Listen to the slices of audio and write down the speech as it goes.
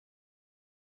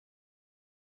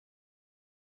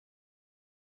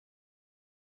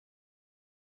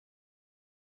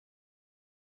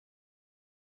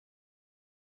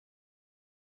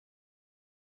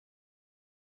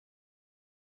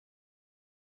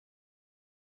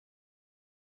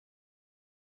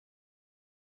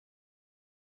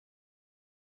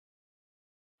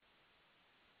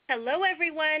Hello,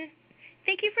 everyone.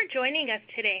 Thank you for joining us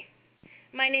today.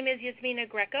 My name is Yasmina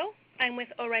Greco. I'm with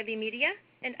O'Reilly Media,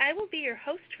 and I will be your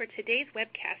host for today's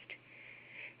webcast.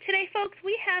 Today, folks,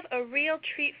 we have a real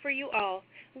treat for you all.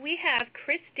 We have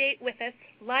C.J.Date with us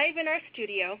live in our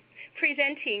studio,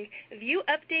 presenting View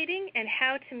Updating and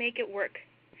How to Make It Work.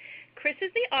 Chris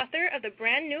is the author of the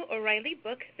brand new O'Reilly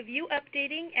book, View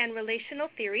Updating and Relational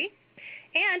Theory,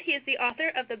 and he is the author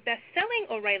of the best-selling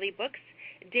O'Reilly books,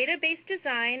 Database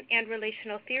Design and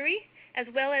Relational Theory, as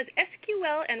well as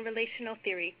SQL and Relational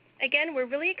Theory. Again, we're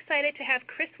really excited to have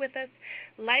Chris with us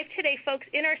live today, folks,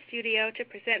 in our studio to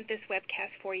present this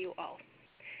webcast for you all.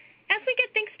 As we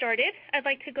get things started, I'd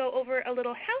like to go over a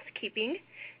little housekeeping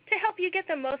to help you get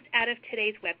the most out of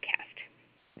today's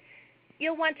webcast.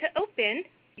 You'll want to open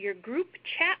your group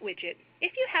chat widget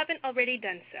if you haven't already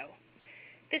done so.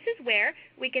 This is where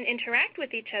we can interact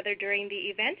with each other during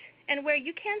the event and where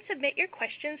you can submit your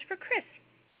questions for Chris.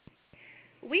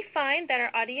 We find that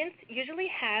our audience usually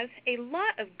has a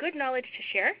lot of good knowledge to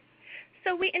share,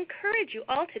 so we encourage you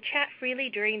all to chat freely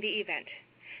during the event.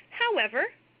 However,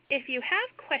 if you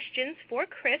have questions for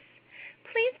Chris,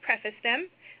 please preface them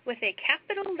with a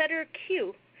capital letter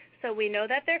Q so we know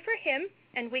that they're for him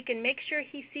and we can make sure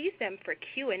he sees them for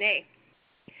Q&A.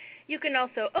 You can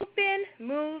also open,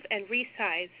 move, and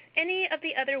resize any of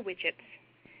the other widgets.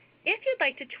 If you'd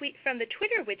like to tweet from the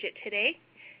Twitter widget today,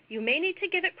 you may need to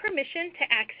give it permission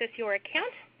to access your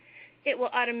account. It will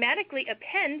automatically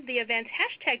append the event's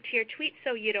hashtag to your tweet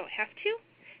so you don't have to.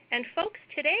 And folks,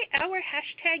 today our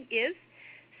hashtag is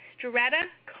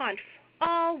StrataConf,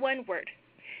 all one word.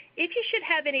 If you should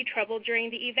have any trouble during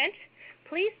the event,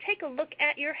 please take a look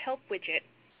at your help widget.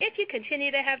 If you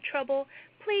continue to have trouble,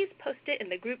 please post it in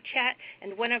the group chat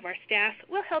and one of our staff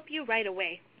will help you right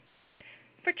away.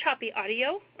 For choppy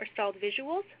audio or stalled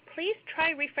visuals, please try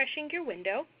refreshing your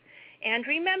window. And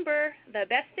remember, the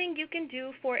best thing you can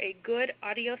do for a good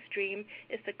audio stream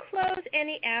is to close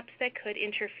any apps that could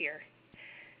interfere.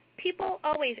 People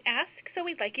always ask, so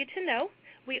we'd like you to know,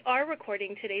 we are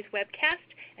recording today's webcast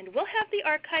and we'll have the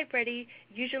archive ready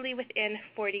usually within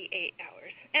 48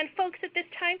 hours. And folks, at this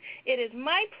time, it is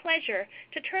my pleasure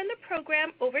to turn the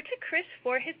program over to Chris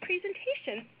for his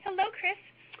presentation. Hello, Chris.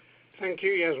 Thank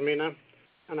you, Yasmina.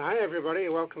 And hi, everybody.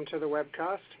 Welcome to the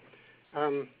webcast.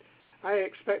 I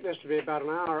expect this to be about an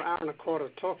hour and a quarter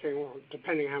talking, well,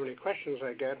 depending how many questions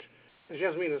I get. As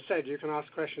Yasmina said, you can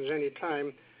ask questions any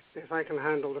time. If I can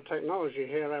handle the technology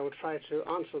here, I will try to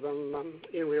answer them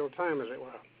in real time, as it were.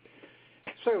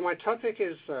 So my topic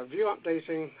is view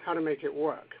updating, how to make it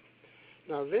work.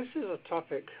 Now, this is a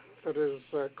topic that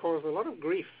has caused a lot of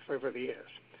grief over the years.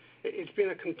 It's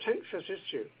been a contentious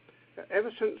issue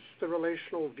ever since the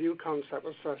relational view concept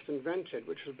was first invented,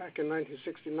 which was back in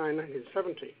 1969,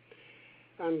 1970.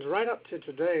 And right up to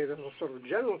today, there's a sort of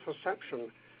general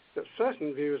perception that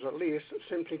certain views, at least,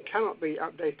 simply cannot be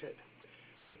updated.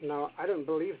 Now, I don't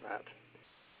believe that.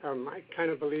 I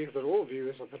kind of believe that all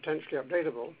views are potentially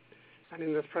updatable. And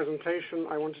in this presentation,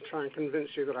 I want to try and convince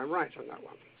you that I'm right on that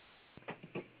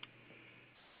one.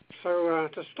 So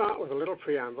to start with a little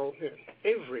preamble,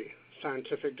 every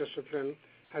scientific discipline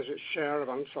has its share of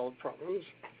unsolved problems.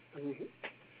 And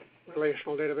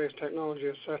relational database technology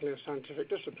is certainly a scientific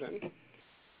discipline.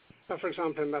 For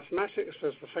example, in mathematics,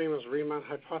 there's the famous Riemann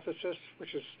hypothesis,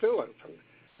 which is still open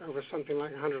over something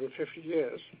like 150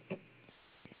 years.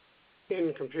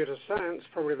 In computer science,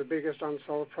 probably the biggest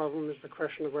unsolved problem is the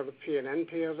question of whether P and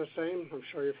NP are the same. I'm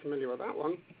sure you're familiar with that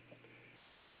one.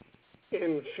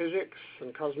 In physics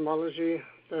and cosmology,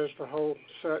 there's the whole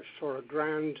search for a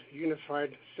grand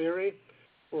unified theory,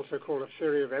 also called a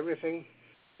theory of everything.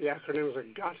 The acronyms are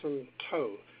GUT and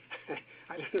TOE.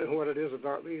 I don't know what it is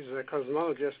about these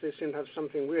cosmologists. They seem to have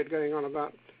something weird going on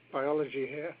about biology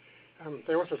here.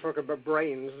 They also talk about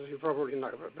brains, as you probably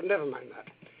know, but never mind that.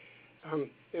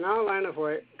 In our line of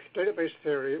work, database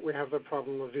theory, we have the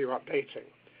problem of view updating.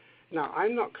 Now,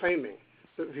 I'm not claiming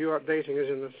that view updating is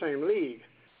in the same league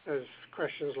as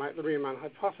questions like the Riemann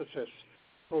hypothesis,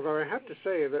 although I have to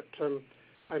say that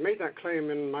I made that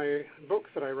claim in my book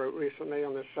that I wrote recently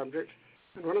on this subject,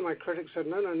 and one of my critics said,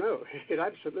 no, it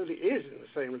absolutely is in the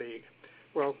same league.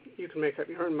 Well, you can make up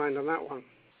your own mind on that one.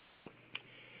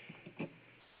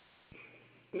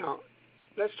 Now,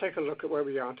 let's take a look at where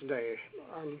we are today.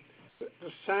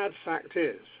 The sad fact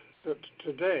is that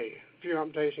today, view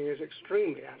updating is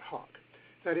extremely ad hoc.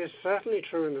 That is certainly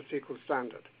true in the SQL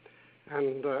standard.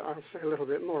 And I'll say a little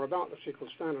bit more about the SQL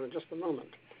standard in just a moment.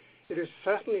 It is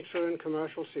certainly true in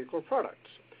commercial SQL products.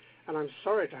 And I'm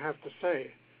sorry to have to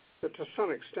say that to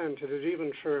some extent it is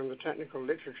even true in the technical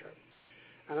literature.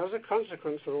 And as a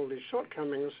consequence of all these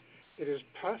shortcomings, it is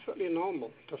perfectly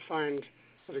normal to find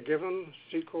that a given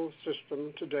SQL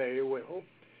system today will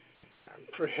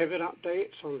prohibit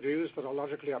updates on views that are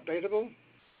logically updatable,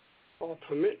 or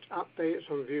permit updates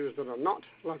on views that are not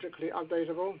logically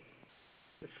updatable.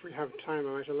 If we have time,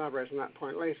 I might elaborate on that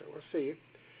point later, we'll see.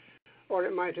 Or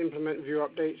it might implement view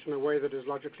updates in a way that is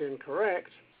logically incorrect,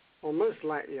 or most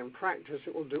likely in practice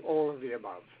it will do all of the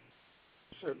above.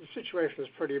 So the situation is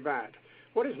pretty bad.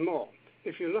 What is more,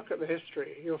 if you look at the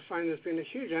history, you'll find there's been a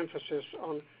huge emphasis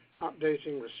on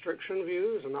updating restriction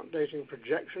views and updating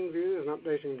projection views and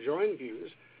updating join views,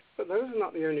 but those are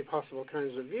not the only possible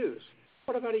kinds of views.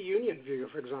 What about a union view,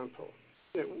 for example?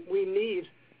 We need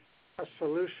a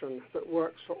solution that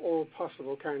works for all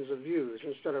possible kinds of views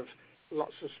instead of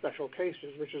lots of special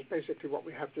cases, which is basically what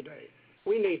we have today.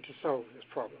 We need to solve this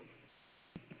problem.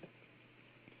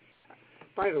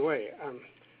 By the way,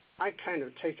 I kind of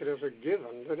take it as a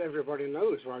given that everybody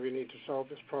knows why we need to solve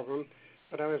this problem,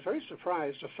 but I was very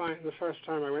surprised to find the first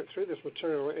time I went through this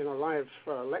material in a live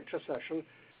lecture session,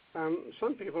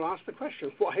 some people asked the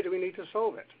question, why do we need to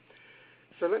solve it?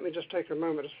 So let me just take a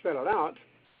moment to spell it out.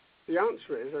 The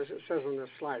answer is, as it says on this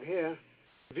slide here,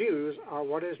 views are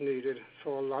what is needed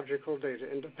for logical data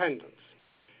independence.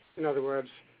 In other words,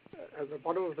 at the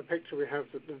bottom of the picture we have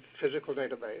the physical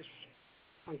database.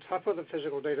 On top of the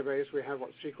physical database we have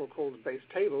what SQL calls base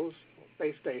tables, or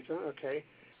base data, okay.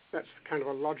 That's kind of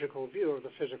a logical view of the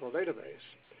physical database.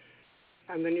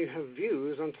 And then you have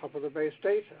views on top of the base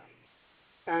data.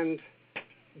 And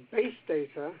base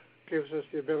data gives us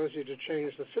the ability to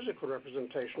change the physical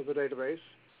representation of the database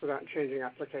without changing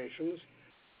applications.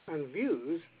 And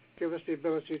views give us the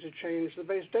ability to change the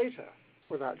base data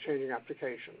without changing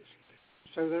applications.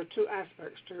 So there are two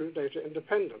aspects to data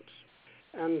independence.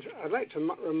 And I'd like to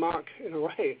remark, in a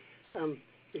way,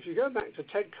 if you go back to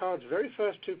Ted Card's very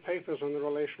first two papers on the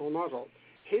relational model,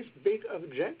 his big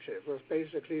objective was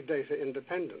basically data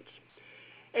independence.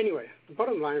 Anyway, the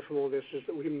bottom line from all this is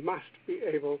that we must be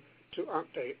able to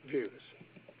update views.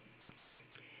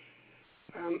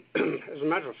 As a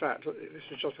matter of fact, this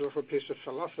is just a little piece of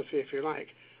philosophy, if you like.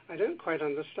 I don't quite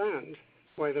understand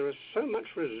why there is so much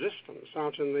resistance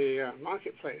out in the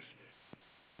marketplace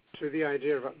to the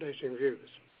idea of updating views.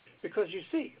 Because you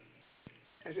see,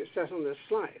 as it says on this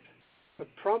slide, the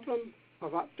problem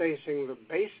of updating the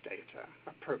base data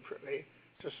appropriately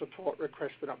to support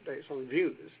requested updates on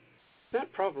views,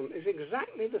 that problem is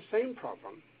exactly the same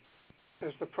problem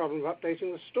as the problem of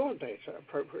updating the stored data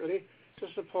appropriately to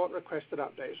support requested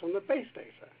updates on the base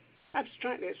data.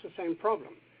 Abstractly, it's the same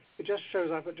problem. It just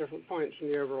shows up at different points in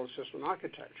the overall system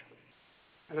architecture.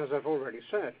 And as I've already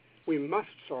said, we must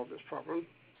solve this problem,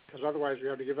 because otherwise we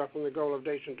have to give up on the goal of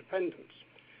data independence.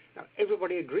 Now,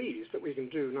 everybody agrees that we can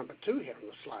do number 2 here on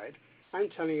the slide. I'm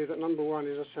telling you that number 1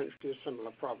 is essentially a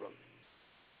similar problem.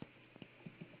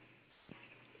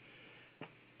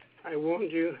 I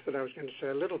warned you that I was going to say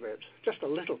a little bit, just a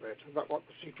little bit, about what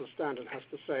the SQL standard has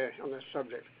to say on this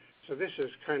subject. So this is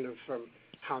kind of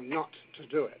how not to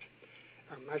do it.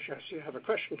 Actually, I see you have a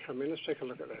question come in. Let's take a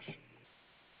look at this.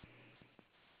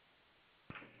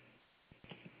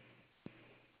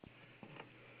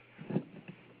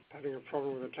 Having a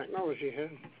problem with the technology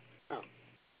here.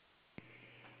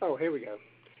 Oh, here we go.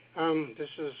 This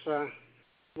is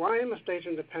why must data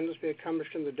independence be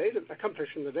accomplished in the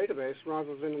database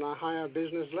rather than in a higher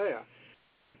business layer?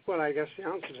 Well, I guess the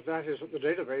answer to that is that the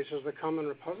database is the common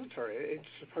repository. It's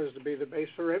supposed to be the base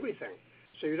for everything.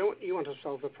 So you want to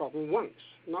solve the problem once,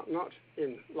 not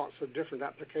in lots of different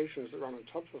applications that run on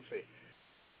top of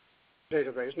the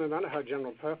database, no matter how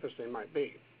general purpose they might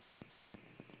be.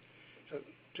 So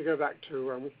to go back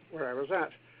to where I was at,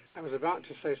 I was about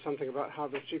to say something about how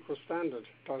the SQL standard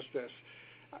does this.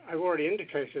 I've already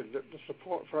indicated that the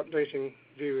support for updating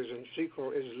views in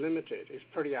SQL is limited. It's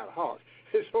pretty ad hoc.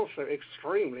 It's also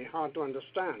extremely hard to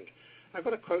understand. I've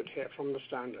got a quote here from the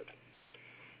standard.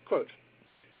 Quote,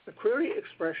 the query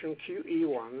expression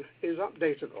QE1 is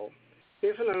updatable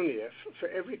if and only if, for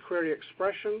every query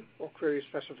expression or query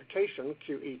specification,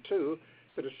 QE2,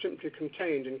 that is simply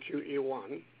contained in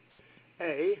QE1,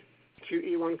 A,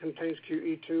 QE1 contains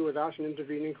QE2 without an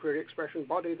intervening query expression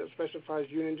body that specifies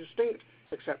union distinct,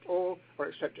 except all, or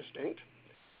except distinct.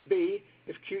 B,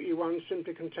 if QE1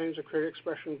 simply contains a query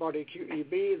expression body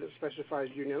QEB that specifies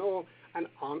union all, and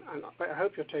on and on. I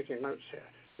hope you're taking notes here.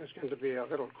 There's going to be a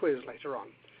little quiz later on.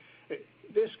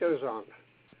 This goes on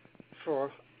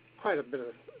for quite a bit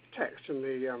of text in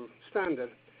the standard,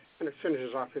 and it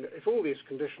finishes up in, if all these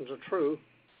conditions are true,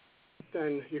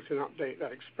 then you can update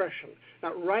that expression.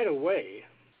 Now, right away,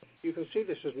 you can see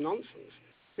this is nonsense,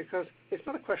 because it's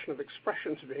not a question of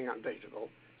expressions being updatable.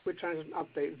 we're trying to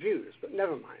update views, but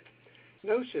never mind.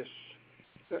 Notice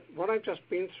that what I've just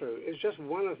been through is just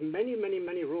one of many, many,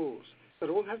 many rules that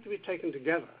all have to be taken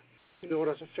together in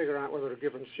order to figure out whether a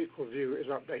given SQL view is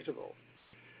updatable.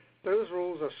 Those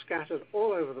rules are scattered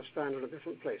all over the standard at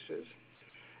different places.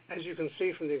 As you can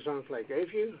see from the example I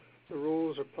gave you, the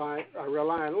rules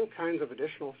rely on all kinds of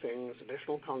additional things,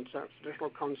 additional concepts, additional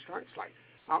constructs like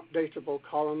updatable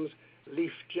columns,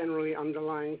 leaf generally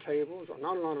underlying tables, and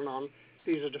on and on and on.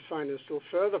 These are defined in still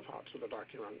further parts of the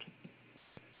document.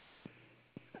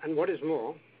 And what is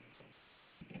more,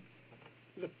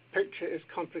 the picture is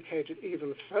complicated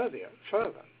even further.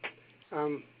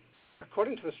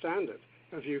 According to the standard,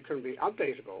 a view can be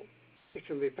updatable, it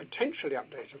can be potentially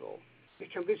updatable,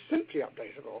 it can be simply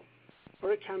updatable,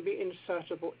 or it can be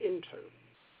insertable into.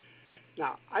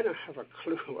 Now, I don't have a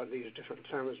clue what these different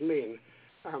terms mean,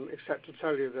 except to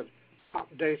tell you that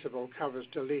updatable covers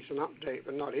delete and update,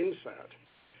 but not insert.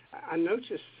 And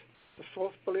notice the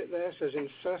fourth bullet there says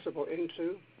insertable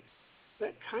into.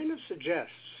 That kind of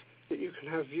suggests that you can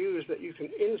have views that you can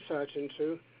insert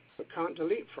into but can't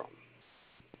delete from.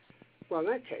 Well, in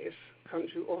that case,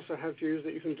 can't you also have views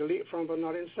that you can delete from but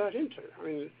not insert into? I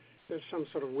mean, there's some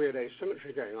sort of weird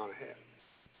asymmetry going on here.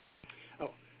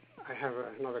 Oh, I have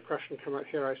another question come up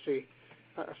here. I see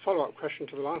a follow-up question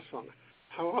to the last one.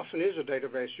 How often is a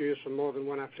database used for more than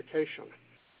one application?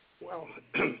 Well,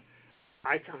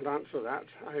 I can't answer that.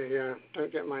 I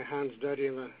don't get my hands dirty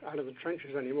out of the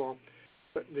trenches anymore.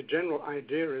 But the general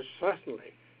idea is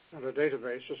certainly that a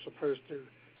database is supposed to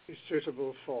be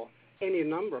suitable for any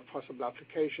number of possible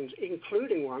applications,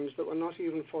 including ones that were not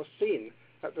even foreseen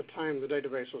at the time the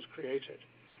database was created.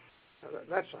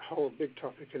 That's a whole big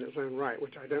topic in its own right,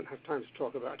 which I don't have time to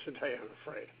talk about today, I'm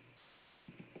afraid.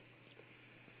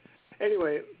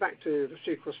 Anyway, back to the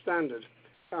SQL standard.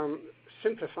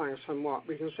 Simplifying somewhat,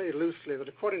 we can say loosely that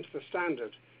according to the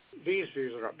standard, these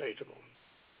views are updatable.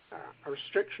 A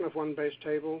restriction of one base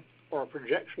table, or a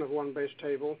projection of one base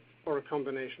table, or a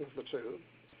combination of the two.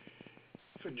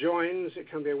 For joins, it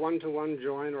can be a one-to-one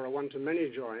join or a one-to-many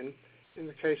join. In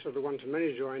the case of the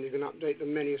one-to-many join, you can update the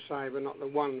many side but not the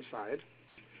one side.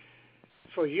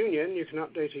 For union, you can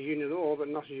update a union or but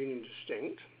not a union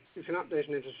distinct. You can update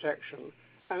an intersection,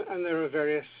 and there are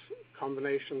various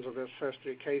combinations of those first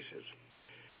three cases.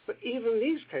 But even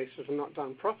these cases are not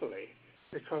done properly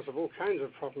because of all kinds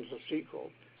of problems with SQL.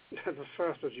 The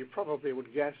first, as you probably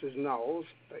would guess, is nulls.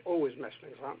 They always mess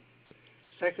things up.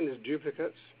 Second is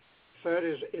duplicates. Third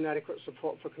is inadequate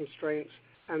support for constraints,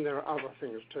 and there are other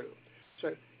things too.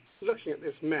 So looking at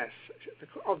this mess, the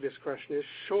obvious question is,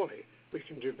 surely we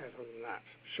can do better than that,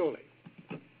 surely.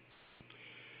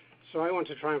 So I want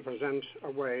to try and present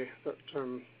a way that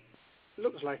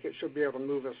looks like it should be able to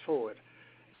move us forward.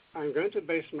 I'm going to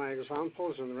base my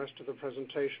examples and the rest of the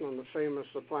presentation on the famous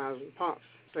suppliers and parts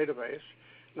database.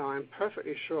 Now, I'm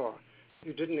perfectly sure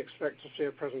you didn't expect to see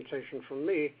a presentation from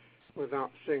me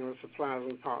without seeing the suppliers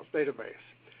and parts database.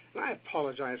 And I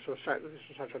apologize for the fact that this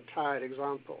is such a tired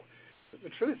example. But the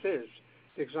truth is,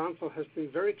 the example has been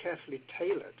very carefully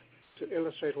tailored to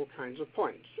illustrate all kinds of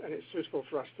points, and it's suitable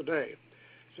for us today.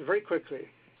 So very quickly,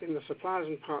 in the suppliers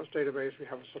and parts database, we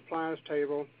have a suppliers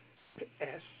table,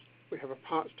 S, we have a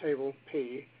parts table,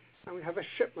 P, and we have a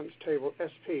shipments table,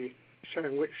 SP,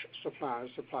 showing which suppliers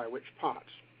supply which parts.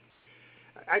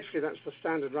 Actually, that's the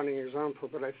standard running example,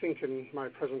 but I think in my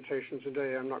presentation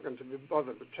today I'm not going to be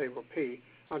bothered with table P.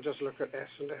 I'll just look at S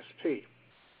and SP.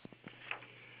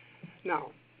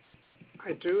 Now,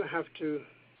 I do have to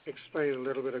explain a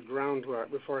little bit of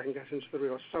groundwork before I can get into the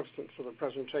real substance of the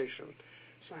presentation.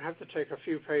 So I have to take a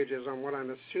few pages on what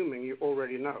I'm assuming you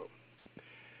already know.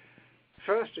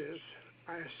 First is,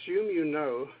 I assume you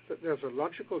know that there's a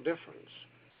logical difference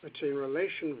between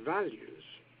relation values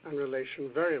and relation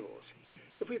variables.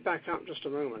 If we back up just a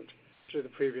moment to the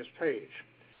previous page,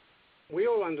 we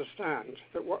all understand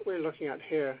that what we're looking at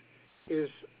here is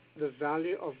the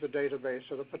value of the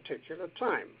database at a particular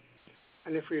time.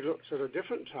 And if we looked at a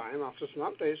different time, after some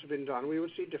updates have been done, we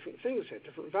would see different things here,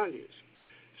 different values.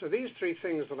 So these three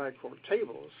things that I call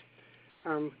tables,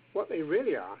 what they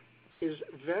really are is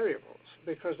variables,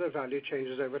 because their value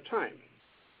changes over time.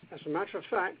 As a matter of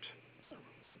fact,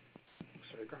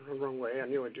 sorry, got the wrong way, I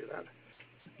knew I'd do that.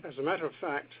 As a matter of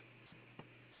fact,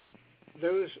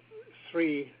 those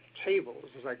three tables,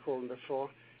 as I called them before,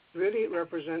 really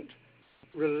represent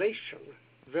relation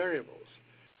variables,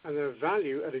 and their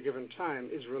value at a given time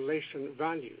is relation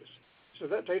values. So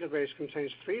that database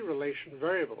contains three relation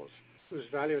variables whose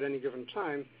value at any given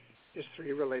time is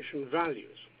three relation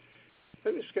values.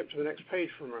 Let me skip to the next page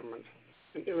for a moment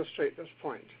and illustrate this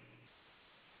point.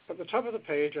 At the top of the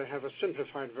page, I have a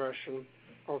simplified version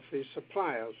of the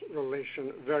supplier's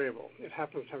relation variable. It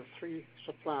happens to have three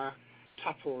supplier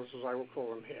tuples, as I will call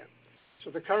them here. So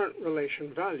the current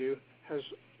relation value has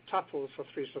tuples for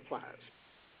three suppliers.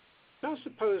 Now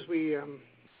suppose we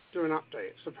do an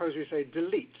update. Suppose we say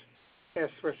delete S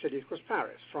where city equals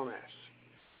Paris from S.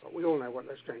 Well, we all know what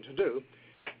that's going to do,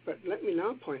 but let me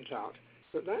now point out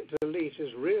that that delete is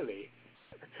really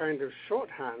a kind of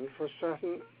shorthand for a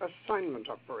certain assignment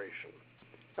operation,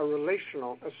 a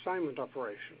relational assignment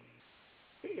operation.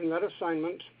 In that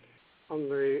assignment, on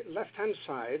the left-hand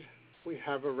side, we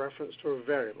have a reference to a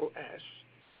variable S,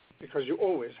 because you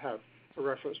always have a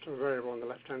reference to a variable on the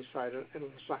left-hand side in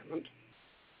an assignment.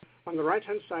 On the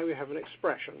right-hand side, we have an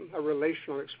expression, a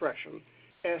relational expression,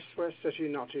 S where city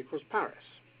not equals Paris.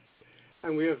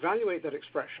 And we evaluate that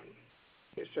expression.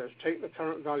 It says take the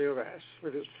current value of S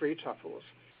with its three tuples,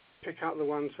 pick out the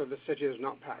ones where the city is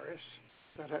not Paris.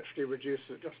 That actually reduces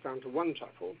it just down to one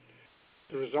tuple.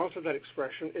 The result of that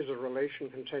expression is a relation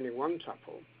containing one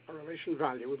tuple, a relation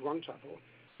value with one tuple.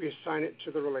 We assign it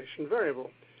to the relation variable.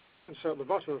 And so at the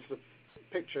bottom of the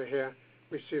picture here,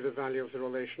 we see the value of the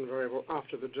relation variable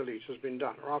after the delete has been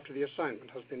done, or after the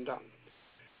assignment has been done.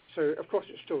 So, of course,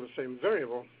 it's still the same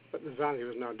variable, but the value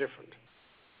is now different.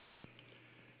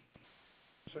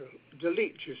 So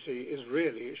delete, you see, is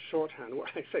really shorthand. Well,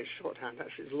 I say shorthand,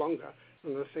 actually it's longer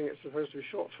than the thing it's supposed to be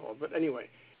short for. But anyway,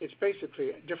 it's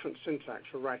basically a different syntax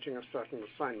for writing a certain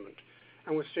assignment.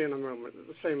 And we'll see in a moment that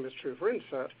the same is true for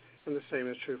insert and the same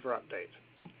is true for update.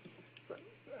 But,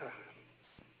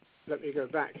 let me go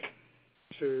back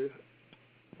to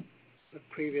the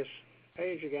previous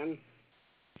page again.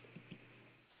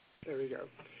 There we go.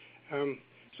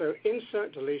 So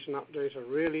insert, delete, and update are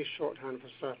really shorthand for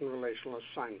certain relational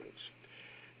assignments.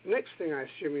 The next thing I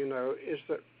assume you know is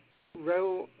that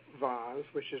rel vars,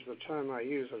 which is the term I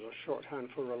use as a shorthand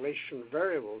for relation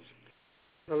variables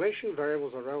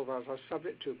or rel vars are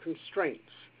subject to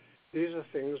constraints. These are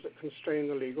things that constrain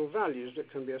the legal values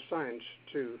that can be assigned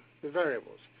to the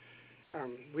variables.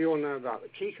 We all know about the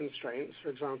key constraints. For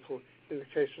example, in the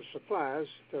case of suppliers,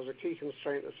 there's a key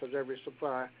constraint that says every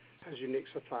supplier has unique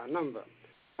supplier number.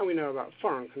 And we know about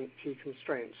foreign key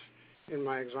constraints. In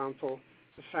my example,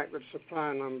 the fact that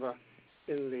supplier number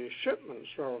in the shipments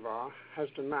rel var has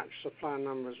to match supplier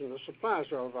numbers in the suppliers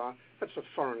rel var, that's a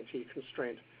foreign key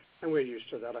constraint, and we're used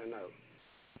to that, I know.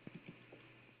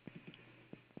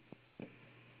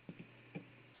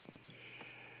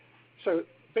 So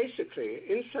basically,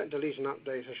 insert, delete, and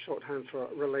update are shorthand for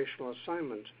relational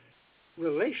assignment.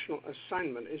 Relational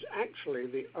assignment is actually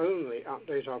the only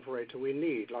update operator we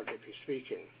need, logically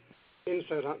speaking.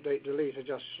 Insert, update, delete are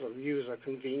just sort of user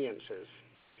conveniences.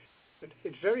 But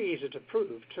it's very easy to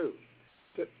prove, too,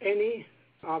 that any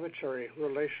arbitrary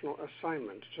relational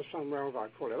assignment to some rel var,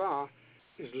 call it R,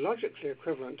 is logically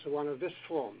equivalent to one of this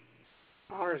form.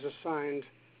 R is assigned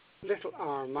little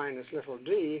r minus little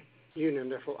d union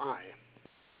little I,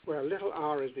 where little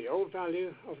r is the old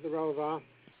value of the rel var,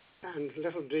 and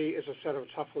little d is a set of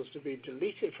tuples to be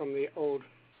deleted from the old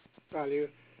value,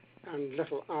 and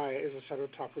little I is a set of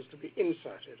tuples to be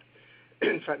inserted.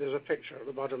 In fact, there's a picture at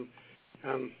the bottom.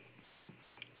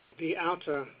 The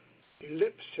outer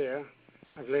ellipse here,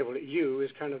 I've labeled it U,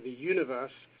 is kind of the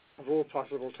universe of all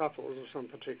possible tuples of some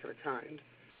particular kind.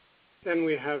 Then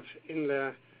we have in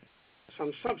there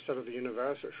some subset of the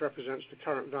universe, which represents the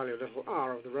current value little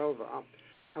r of the rel var,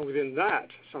 and within that,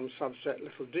 some subset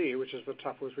little d, which is the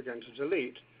tuples we're going to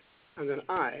delete, and then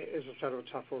I is a set of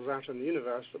tuples out in the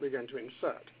universe that we're going to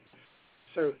insert.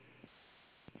 So,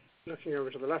 looking over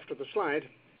to the left of the slide,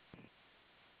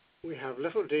 we have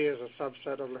little d as a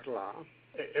subset of little r.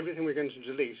 Everything we're going to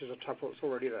delete is a tuple that's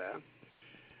already there.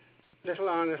 Little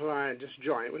r and little I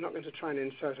disjoint. We're not going to try and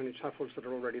insert any tuples that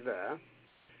are already there.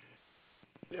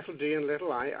 Little d and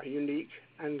little I are unique,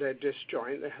 and they're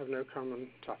disjoint. They have no common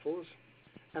tuples.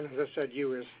 And as I said,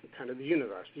 U is kind of the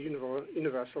universe, the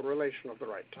universal relation of the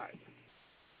right type.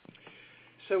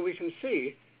 So we can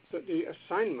see that the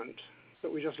assignment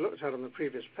that we just looked at on the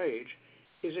previous page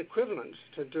is equivalent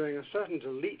to doing a certain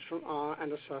delete from R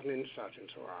and a certain insert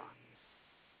into R.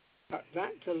 But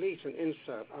that delete and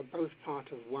insert are both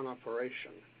part of one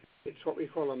operation. It's what we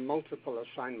call a multiple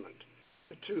assignment.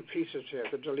 The two pieces here,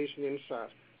 the delete and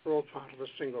insert, are all part of a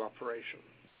single operation.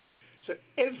 So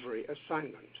every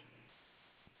assignment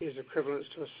is equivalent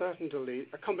to a certain delete,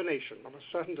 a combination of a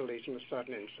certain delete and a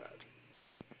certain insert.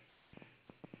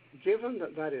 Given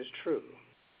that that is true,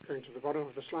 going to the bottom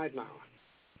of the slide now,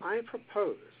 I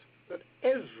propose that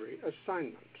every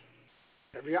assignment,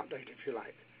 every update if you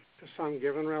like, to some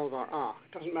given rel var R,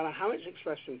 it doesn't matter how it's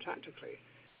expressed syntactically,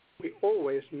 we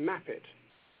always map it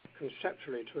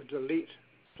conceptually to a delete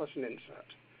plus an insert,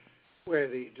 where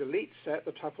the delete set,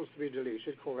 the tuples to be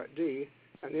deleted, call that D,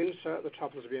 and insert, the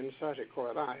tuples to be inserted, call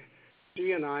that I.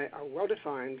 D and I are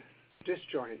well-defined,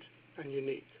 disjoint, and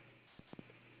unique.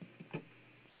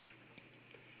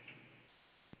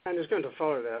 And it's going to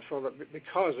follow, therefore, that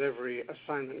because every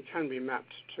assignment can be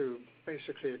mapped to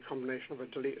basically a combination of a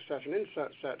delete set and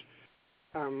insert set,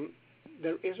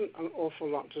 there isn't an awful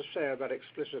lot to say about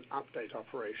explicit update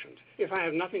operations. If I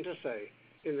have nothing to say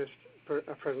in this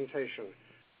presentation,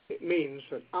 it means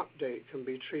that update can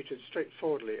be treated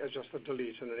straightforwardly as just a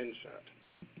delete and an insert.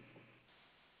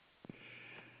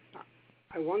 Now,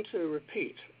 I want to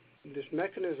repeat, this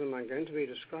mechanism I'm going to be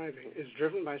describing is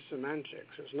driven by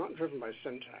semantics. It's not driven by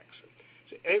syntax.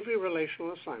 So every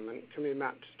relational assignment can be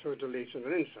mapped to a delete and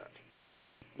an insert,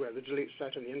 where the delete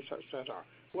set and the insert set are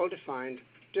well-defined,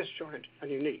 disjoint,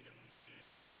 and unique.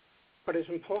 But it's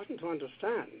important to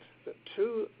understand that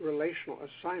two relational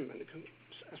assignments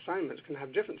can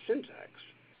have different syntax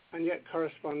and yet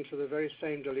correspond to the very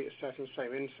same delete set and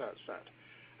same insert set.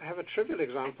 I have a trivial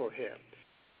example here.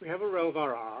 We have a rel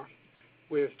var R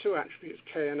with two attributes,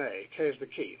 K and A. K is the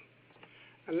key.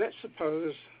 And let's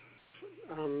suppose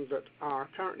that R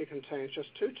currently contains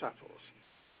just two tuples.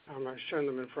 I've shown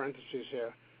them in parentheses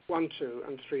here, 1, 2,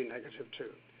 and 3, negative 2,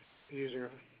 using a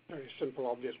very simple,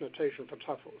 obvious notation for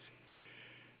tuples.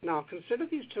 Now, consider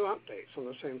these two updates on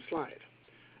the same slide.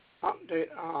 Update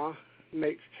R,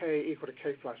 make K equal to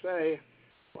K plus A,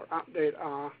 or update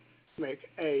R, make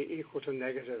A equal to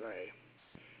negative A.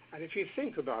 And if you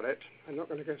think about it, I'm not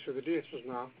going to go through the details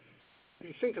now, if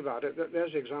you think about it, that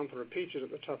there's the example repeated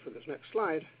at the top of this next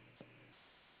slide.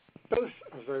 Both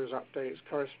of those updates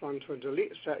correspond to a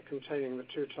delete set containing the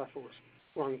two tuples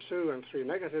 1, 2, and 3,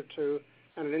 negative 2,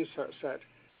 and an insert set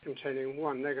containing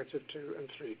 1, negative 2, and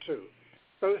 3, 2.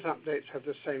 Both updates have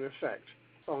the same effect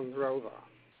on the rel var.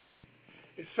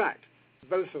 In fact,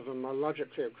 both of them are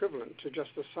logically equivalent to just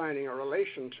assigning a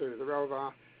relation to the rel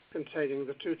var containing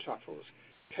the two tuples,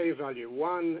 K value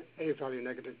 1, A value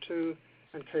negative 2,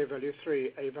 and K value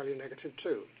 3, A value negative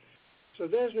 2. So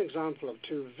there's an example of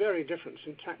two very different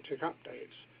syntactic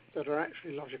updates that are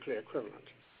actually logically equivalent.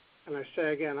 And I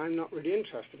say again, I'm not really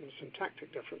interested in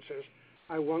syntactic differences.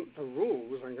 I want the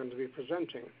rules I'm going to be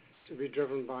presenting to be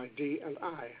driven by D and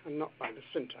I, and not by the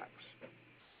syntax.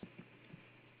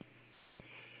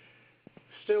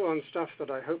 Still on stuff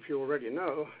that I hope you already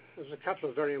know, there's a couple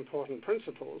of very important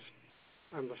principles.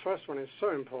 And the first one is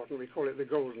so important, we call it the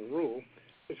golden rule.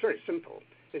 It's very simple.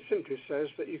 It simply says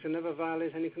that you can never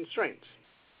violate any constraints.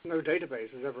 No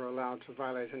database is ever allowed to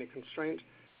violate any constraint,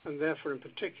 and therefore, in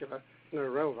particular, no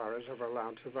rel var is ever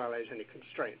allowed to violate any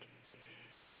constraint.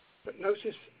 But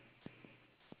notice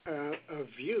a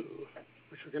view,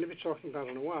 which we're going to be talking about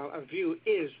in a while, a view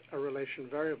is a relation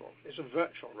variable. It's a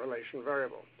virtual relation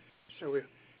variable. So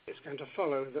it's going to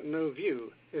follow that no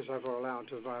view is ever allowed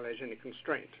to violate any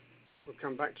constraint. We'll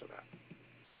come back to that.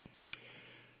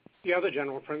 The other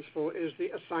general principle is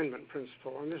the assignment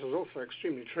principle, and this is also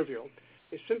extremely trivial.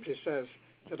 It simply says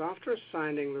that after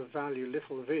assigning the value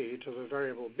little v to the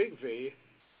variable big V,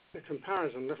 the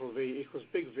comparison little v equals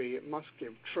big V must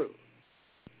give true.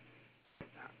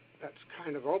 That's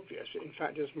kind of obvious. In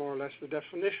fact, it's more or less the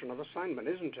definition of assignment,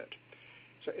 isn't it?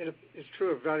 So it's true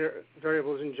of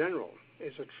variables in general.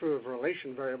 It's true of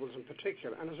relation variables in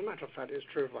particular, and as a matter of fact, it's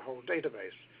true of the whole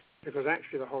database, because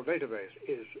actually the whole database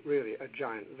is really a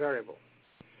giant variable.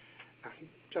 And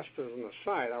just as an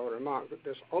aside, I will remark that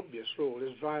this obvious rule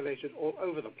is violated all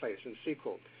over the place in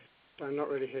SQL, but I'm not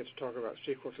really here to talk about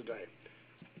SQL today.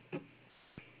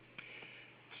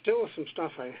 Still some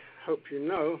stuff I hope you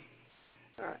know.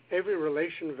 Every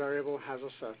relation variable has a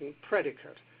certain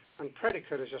predicate, and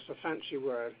predicate is just a fancy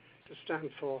word to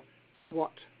stand for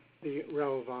what the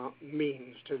rel var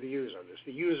means to the user. It's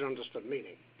the user understood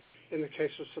meaning. In the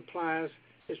case of suppliers,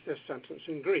 it's this sentence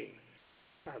in green.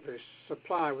 The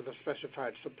supplier with a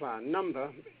specified supplier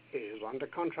number is under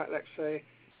contract, let's say,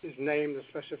 is named the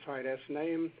specified S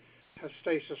name, has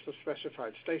status the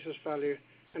specified status value,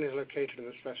 and is located in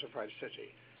the specified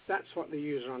city. That's what the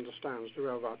user understands the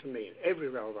rel var to mean. Every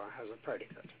rel var has a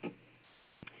predicate.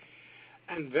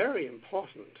 And very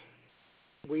important,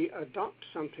 we adopt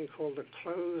something called the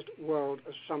closed world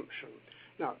assumption.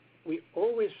 Now, we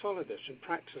always follow this in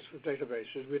practice with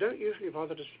databases. We don't usually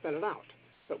bother to spell it out,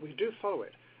 but we do follow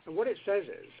it. And what it says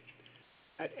is,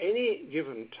 at any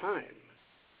given time,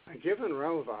 a given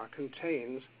rel var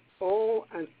contains all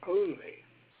and only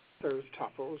those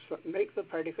tuples that make the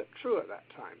predicate true at that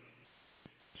time.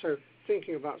 So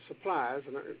thinking about suppliers,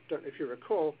 and I don't know if you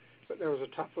recall, but there was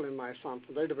a tuple in my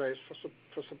sample database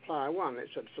for supplier 1. It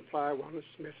said supplier 1 is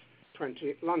Smith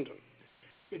 20, London.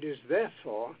 It is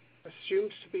therefore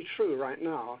assumed to be true right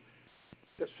now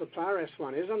that supplier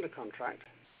S1 is under contract,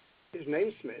 is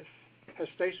named Smith, has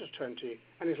status 20,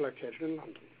 and is located in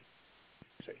London.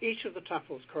 So each of the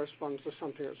tuples corresponds to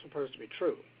something that's supposed to be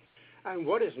true. And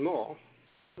what is more,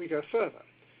 we go further.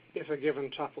 If a given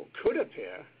tuple could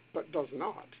appear, but does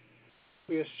not,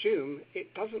 we assume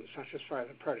it doesn't satisfy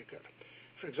the predicate.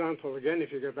 For example, again,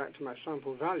 if you go back to my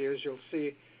sample values, you'll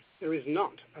see there is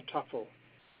not a tuple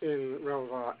in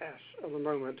relvar S at the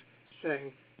moment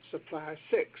saying supplier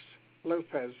 6,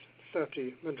 Lopez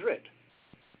 30, Madrid.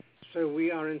 So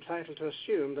we are entitled to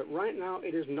assume that right now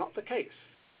it is not the case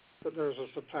that there is a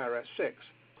supplier S6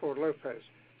 called Lopez,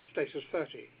 status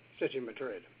 30, City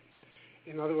Madrid.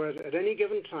 In other words, at any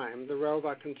given time, the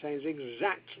relvar contains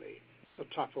exactly the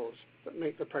tuples that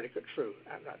make the predicate true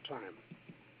at that time.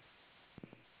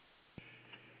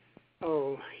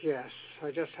 Oh, yes,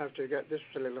 I just have to get this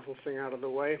silly little thing out of the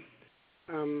way.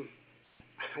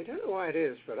 I don't know why it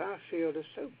is, but our field is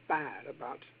so bad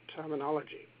about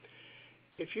terminology.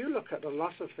 If you look at a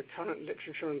lot of the current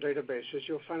literature and databases,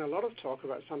 you'll find a lot of talk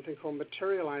about something called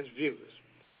materialized views.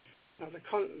 Now,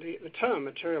 the term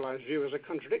materialized view is a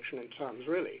contradiction in terms,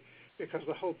 really, because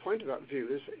the whole point about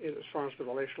views, as far as the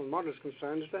relational model is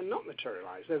concerned, is they're not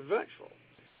materialized, they're virtual.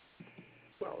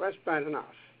 Well, that's bad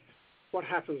enough. What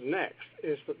happens next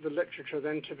is that the literature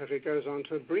then typically goes on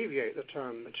to abbreviate the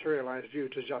term materialized view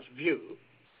to just view.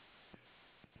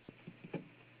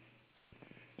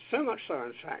 So much so,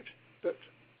 in fact, that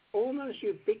almost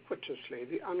ubiquitously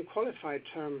the unqualified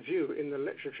term view in the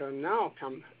literature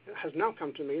has now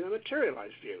come to mean a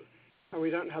materialized view, and we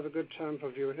don't have a good term for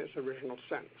view in its original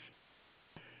sense.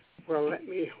 Well, let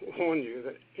me warn you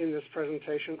that in this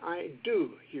presentation I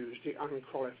do use the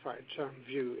unqualified term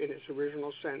view in its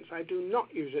original sense. I do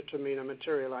not use it to mean a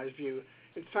materialized view.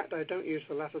 In fact, I don't use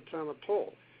the latter term at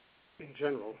all in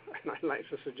general, and I'd like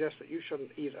to suggest that you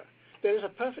shouldn't either. There is a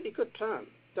perfectly good term,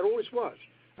 there always was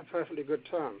a perfectly good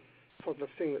term for the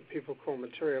thing that people call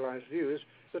materialized views.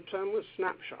 The term was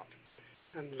snapshot.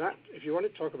 And that, if you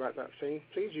want to talk about that thing,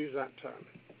 please use that term.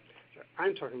 So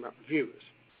I'm talking about views.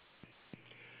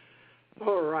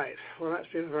 All right, well, that's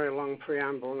been a very long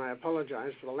preamble, and I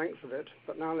apologize for the length of it,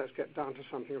 but now let's get down to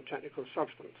something of technical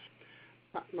substance.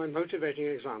 My motivating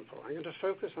example, I'm going to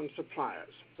focus on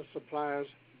suppliers, the supplier's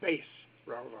base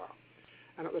relvar.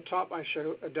 And at the top, I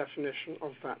show a definition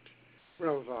of that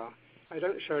relvar. I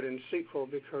don't show it in SQL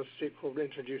because SQL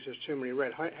introduces too many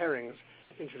red herrings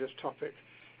into this topic.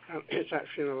 It's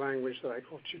actually in a language that I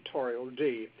call tutorial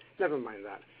D. Never mind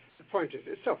that. The point is,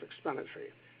 it's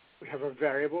self-explanatory. We have a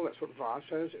variable, that's what var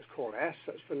says. It's called S,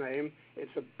 that's the name.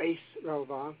 It's a base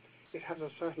relvar. It has a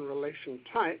certain relation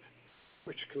type,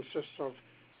 which consists of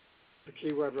the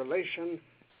keyword relation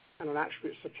and an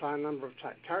attribute supplier number of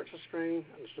type character string,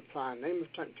 and supplier name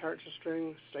of type character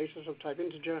string, status of type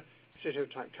integer, city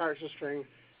of type character string,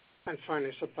 and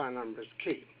finally supplier number is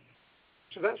key.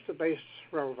 So that's the base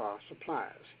relvar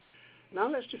suppliers. Now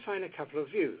let's define a couple of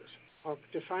views. I'll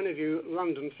define a view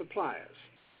London suppliers.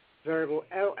 Variable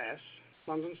ls,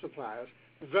 London suppliers,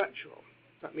 virtual.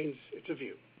 That means it's a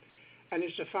view. And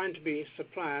it's defined to be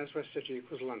suppliers where city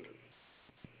equals London.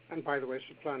 And by the way,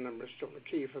 supplier number is still the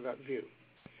key for that view.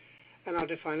 And I'll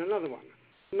define another one,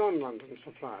 non-London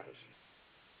suppliers.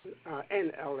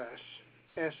 NLS,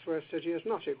 S where city is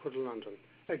not equal to London.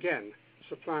 Again,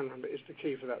 supplier number is the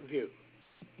key for that view.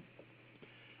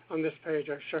 On this page,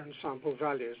 I've shown sample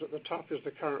values. At the top is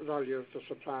the current value of the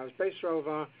supplier's base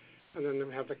relvar, and then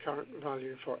we have the current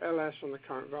value for LS and the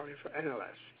current value for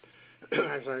NLS.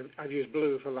 As I've used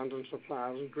blue for London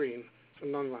suppliers and green for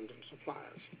non-London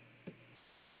suppliers.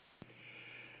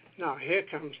 Now, here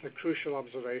comes the crucial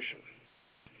observation.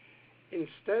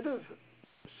 Instead of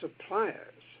suppliers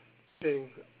being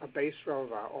a base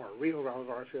relvar, or a real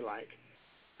relvar if you like,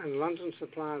 and London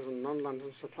suppliers and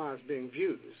non-London suppliers being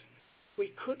views,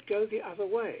 we could go the other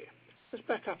way. Let's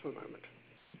back up a moment.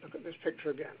 Look at this picture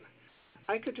again.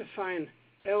 I could define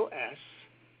LS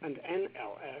and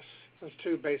NLS as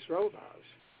two base relvars,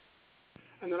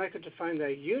 and then I could define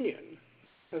their union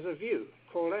as a view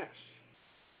called S.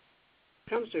 It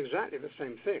comes to exactly the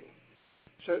same thing.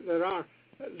 So there are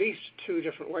at least two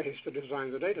different ways to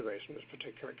design the database in this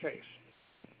particular case.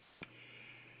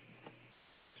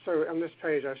 So on this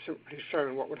page, I've simply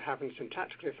shown what would happen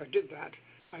syntactically if I did that.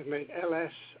 I've made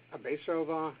LS a base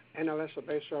relvar, NLS a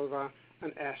base relvar,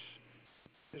 and S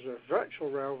is a virtual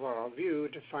relvar view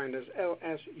defined as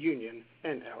LS union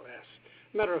NLS.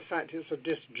 Matter of fact, it's a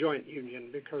disjoint union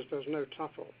because there's no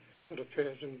tuple that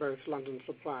appears in both London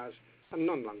suppliers and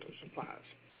non-London suppliers.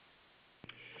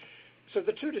 So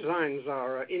the two designs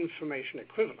are information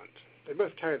equivalent. They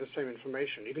both carry the same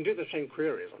information. You can do the same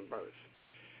queries on both.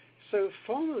 So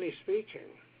formally speaking,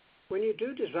 when you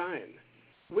do design,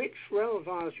 which rel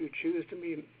vars you choose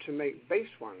to make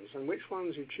base ones and which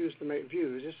ones you choose to make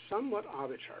views is somewhat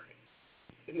arbitrary.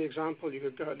 In the example, you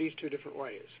could go at least two different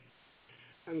ways.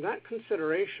 And that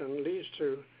consideration leads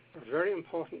to a very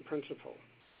important principle,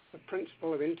 the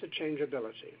principle of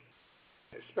interchangeability.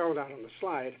 It's spelled out on the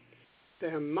slide.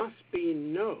 There must be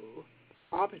no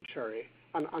arbitrary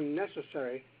and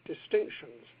unnecessary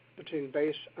distinctions between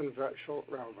base and virtual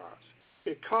rel vars,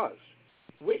 because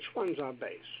which ones are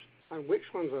base and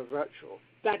which ones are virtual,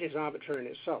 that is arbitrary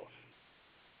in itself.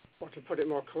 Or to put it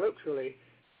more colloquially,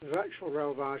 virtual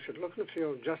rel vars should look and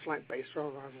feel just like base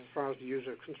rel vars as far as the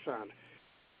user is concerned.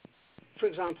 For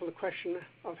example, the question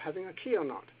of having a key or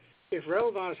not. If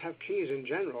rel vars have keys in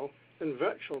general, then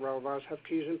virtual rel vars have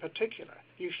keys in particular.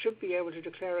 You should be able to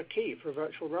declare a key for a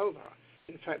virtual rel var.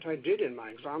 In fact, I did in my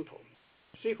example.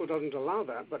 SQL doesn't allow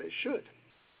that, but it should.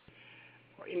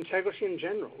 Or integrity in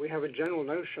general. We have a general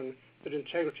notion that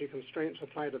integrity constraints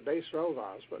apply to base rel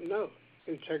vars, but no,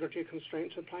 integrity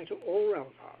constraints apply to all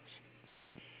rel vars.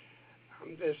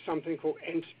 There's something called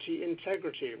entity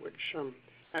integrity, which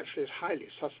actually is highly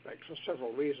suspect for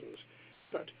several reasons.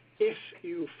 But if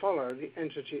you follow the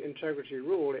entity integrity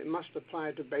rule, it must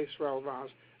apply to base rel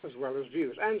vars as well as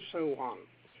views, and so on.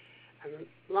 And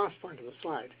the last point of the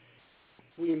slide,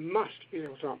 we must be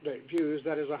able to update views.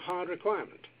 That is a hard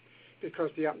requirement,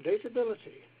 because the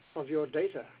updatability of your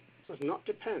data does not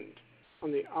depend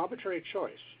on the arbitrary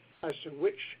choice as to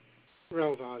which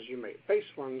rel vars you make base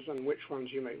ones and which ones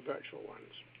you make virtual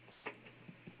ones.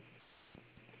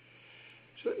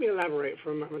 So let me elaborate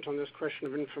for a moment on this question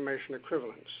of information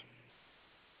equivalence.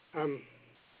 I'm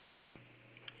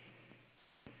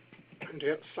going to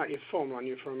get slightly formal on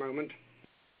you for a moment.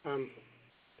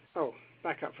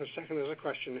 Back up for a second. There's a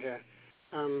question here.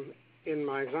 In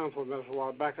my example a little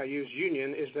while back, I used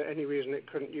union. Is there any reason it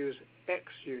couldn't use X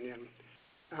union?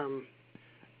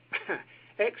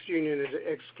 X union is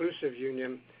exclusive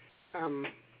union.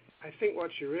 I think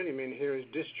what you really mean here is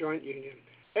disjoint union.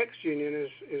 X union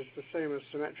is the same as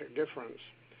symmetric difference.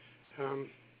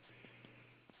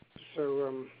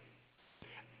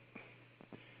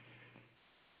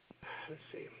 Let's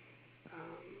see.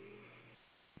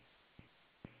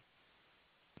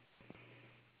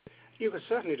 You could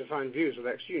certainly define views with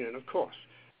X union, of course,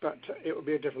 but it would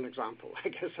be a different example. I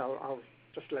guess I'll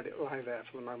just let it lie there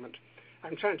for the moment.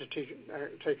 I'm trying to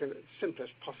take the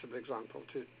simplest possible example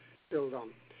to build on.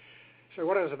 So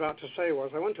what I was about to say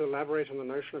was I want to elaborate on the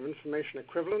notion of information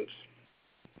equivalence.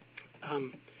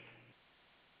 And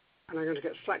I'm going to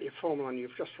get slightly formal on you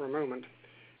just for a moment.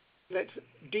 Let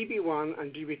DB1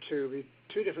 and DB2 be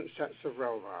two different sets of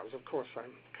rel vars. Of course,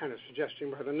 I'm kind of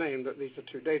suggesting by the name that these are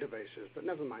two databases, but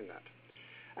never mind that.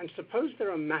 And suppose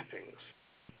there are mappings,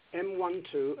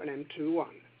 M12 and M21,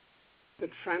 that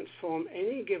transform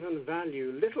any given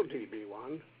value little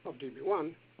db1 of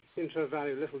db1 into a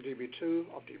value little db2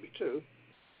 of db2,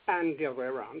 and the other way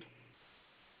around.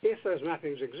 If those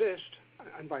mappings exist,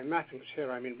 and by mappings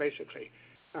here I mean basically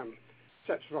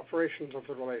sets of operations of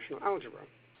the relational algebra,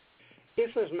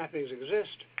 if those mappings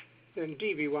exist, then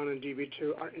db1 and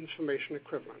db2 are information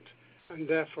equivalent, and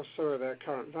therefore so are their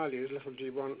current values, little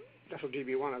db1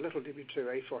 and little db2,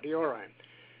 a fortiori.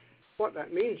 What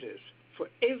that means is, for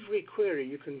every query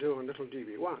you can do on little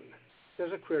db1,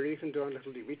 there's a query you can do on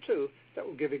little db2 that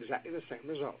will give exactly the same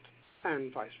result,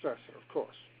 and vice versa, of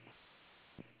course.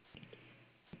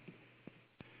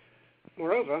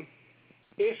 Moreover,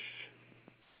 if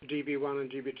db1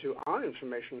 and db2 are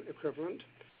information equivalent,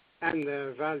 and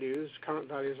their values, current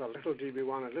values are little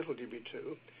db1 and little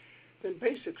db2, then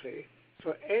basically,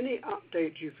 for any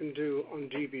update you can do on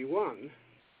db1,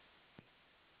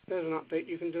 there's an update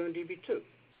you can do on db2.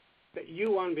 That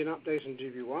u1 be an update on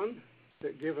db1,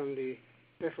 that given the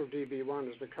little db1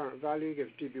 as the current value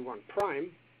gives db1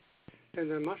 prime, then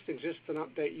there must exist an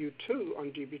update u2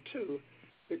 on db2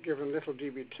 that given little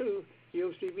db2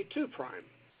 yields db2 prime,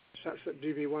 such that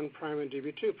db1 prime and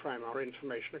db2 prime are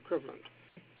information equivalent.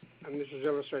 And this is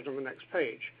illustrated on the next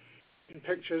page. In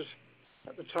pictures,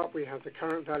 at the top we have the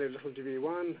current value little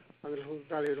db1 and the little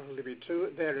value little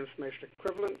db2. They're information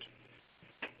equivalent.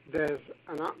 There's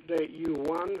an update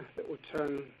u1 that will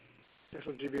turn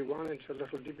little db1 into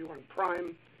little db1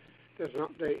 prime. There's an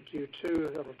update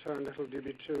u2 that will turn little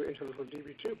db2 into little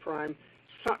db2 prime,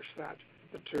 such that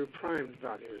the two primed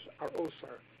values are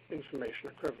also information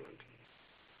equivalent.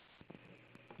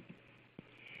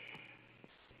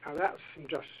 Now that's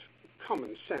just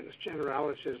common sense,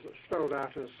 generalities that spelled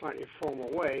out in a slightly formal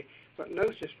way, but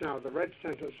notice now the red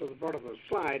sentence at the bottom of the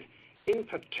slide, in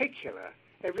particular,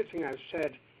 everything I've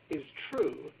said is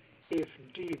true if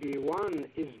DB1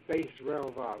 is base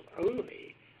rel vars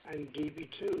only and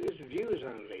DB2 is views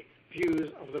only,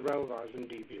 views of the rel vars in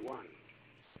DB1.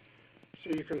 So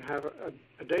you can have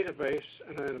a database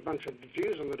and then a bunch of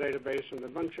views on the database, and the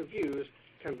bunch of views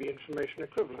can be information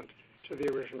equivalent to the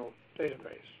original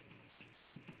database.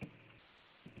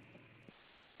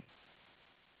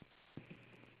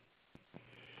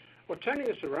 Well, turning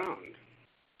this around,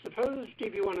 suppose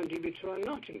DB1 and DB2 are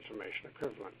not information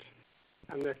equivalent,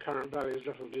 and their current value is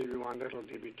little DB1, little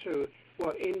DB2.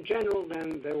 Well, in general,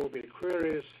 then, there will be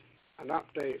queries and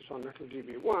updates on little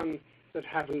DB1 that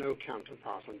have no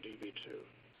counterpart on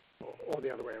DB2, or the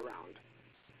other way around.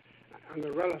 And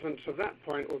the relevance of that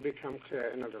point will become clear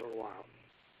in a little while.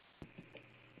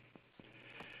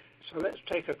 So let's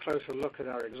take a closer look at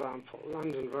our example,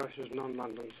 London versus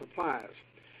non-London suppliers.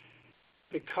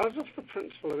 Because of the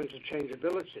principle of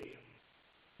interchangeability,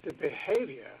 the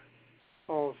behavior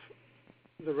of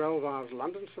the rel vars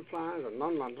London suppliers and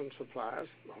non-London suppliers,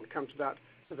 when we come to that,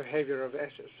 the behavior of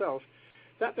S itself,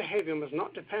 that behavior must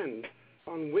not depend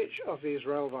on which of these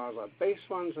rel vars are base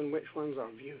ones and which ones are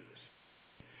views.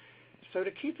 So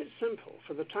to keep it simple,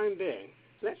 for the time being,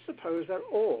 let's suppose they're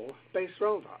all base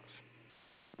rel vars.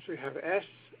 So we have S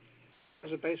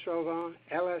as a base rel var,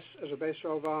 LS as a base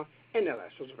rel var,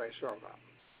 NLS as a base rel var.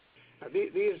 Now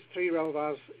these three rel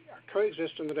vars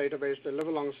coexist in the database, they live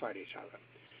alongside each other.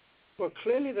 Well,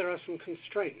 clearly there are some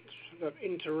constraints that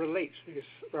interrelate these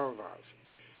rel vars.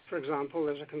 For example,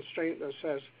 there's a constraint that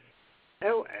says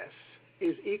LS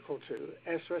is equal to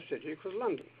S where city equals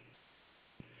London.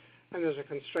 And there's a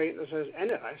constraint that says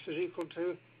NLS is equal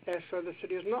to S where the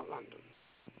city is not London.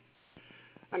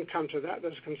 And come to that,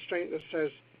 there's a constraint that says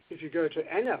if you go to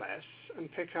NLS and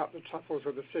pick out the tuples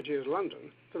where the city is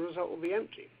London, the result will be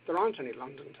empty. There aren't any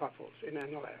London tuples in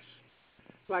NLS.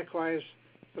 Likewise,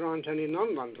 there aren't any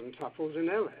non-London tuples in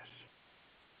LS.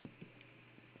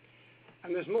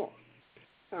 And there's more.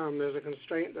 There's a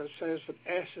constraint that says that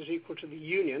S is equal to the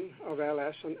union of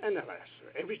LS and NLS.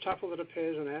 Every tuple that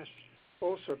appears in S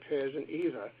also appears in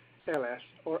either LS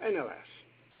or NLS.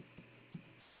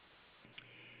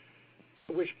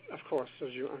 Which, of course,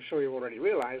 as I'm sure you already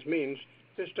realize, means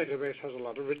this database has a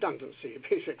lot of redundancy.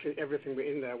 Basically, everything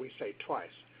in there we say twice.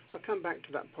 I'll come back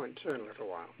to that point too in a little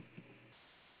while.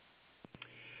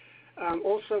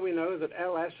 Also, we know that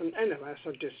LS and NLS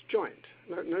are disjoint.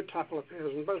 No tuple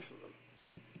appears in both of them.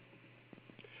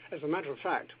 As a matter of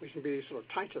fact, we can be sort of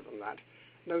tighter than that.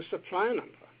 No supplier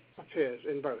number appears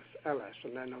in both LS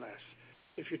and NLS.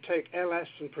 If you take LS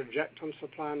and project on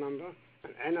supplier number,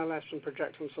 and NLS and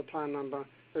project on supplier number,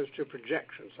 those two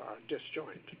projections are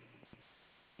disjoint.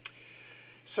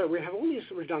 So we have all these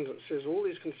redundancies, all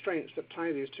these constraints that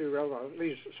tie these three rel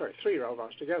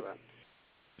vars together.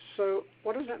 So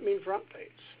what does that mean for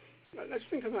updates? Let's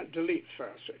think about delete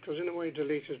first, because in a way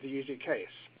delete is the easy case.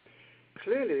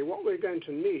 Clearly what we're going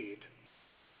to need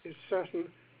is certain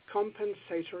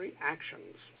compensatory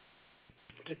actions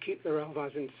to keep the rel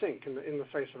vars in sync in the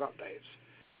face of updates.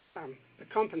 The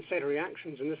compensatory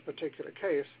actions in this particular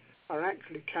case are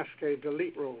actually cascade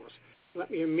delete rules.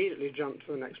 Let me immediately jump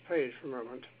to the next page for a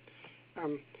moment.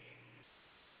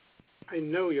 I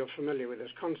know you're familiar with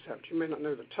this concept. You may not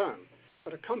know the term,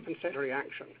 but a compensatory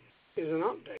action is an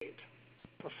update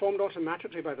performed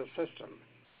automatically by the system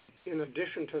in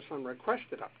addition to some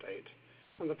requested update,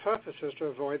 and the purpose is to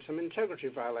avoid some integrity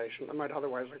violation that might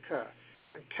otherwise occur.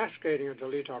 And cascading a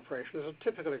delete operation is a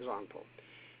typical example.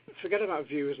 Forget about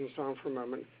views and so on for a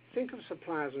moment. Think of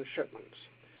suppliers and shipments.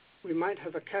 We might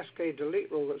have a cascade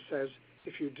delete rule that says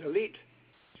if you delete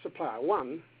supplier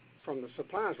 1 from the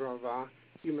supplier's rel var,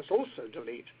 you must also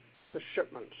delete the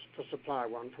shipments for supplier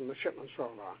 1 from the shipment's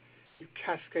rel var. You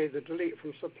cascade the delete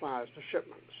from suppliers to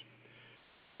shipments.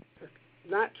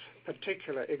 That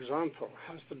particular example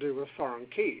has to do with foreign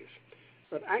keys.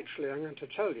 But actually, I'm going to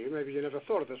tell you, maybe you never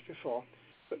thought of this before,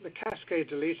 but the cascade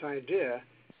delete idea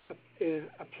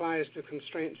applies to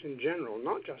constraints in general,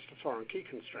 not just to foreign key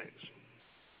constraints.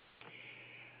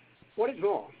 What is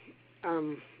more,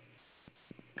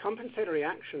 compensatory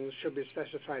actions should be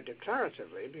specified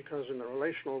declaratively, because in the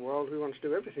relational world we want to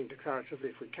do everything declaratively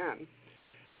if we can.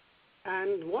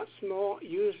 And what's more,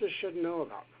 users should know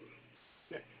about them.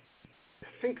 Now,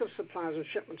 think of suppliers and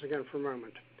shipments again for a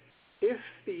moment. If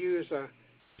the user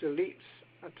deletes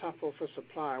a tuple for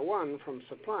supplier 1 from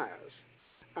suppliers,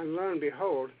 and lo and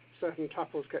behold, certain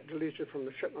tuples get deleted from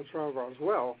the shipment's rel var as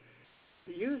well,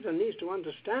 The user needs to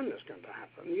understand that's going to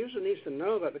happen. The user needs to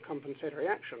know about the compensatory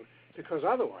action, because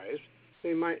otherwise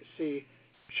they might see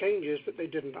changes that they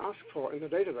didn't ask for in the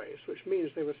database, which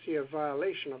means they will see a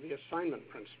violation of the assignment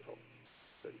principle.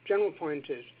 The general point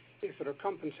is, if there are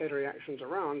compensatory actions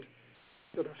around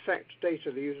that affect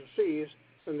data the user sees,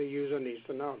 then the user needs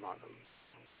to know about them.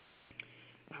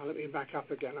 Now let me back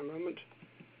up again a moment.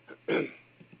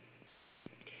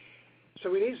 So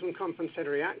we need some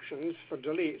compensatory actions for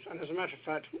deletes, and as a matter of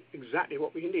fact, exactly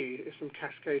what we need is some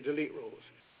cascade delete rules.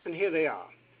 And here they are.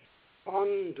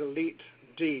 On delete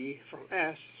D from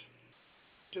S,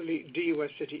 delete D where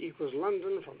city equals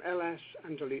London from LS,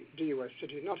 and delete D where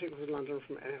city not equals London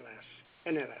from NLS.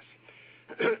 And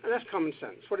that's common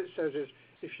sense. What it says is,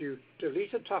 if you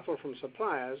delete a tuple from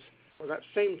suppliers, well, that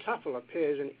same tuple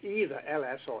appears in either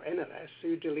LS or NLS, so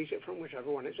you delete it from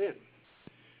whichever one it's in.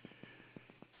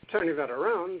 Turning that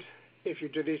around, if you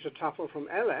delete a tuple from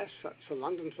LS, that's a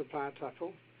London supplier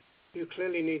tuple, you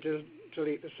clearly need to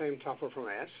delete the same tuple from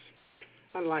S.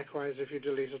 And likewise, if you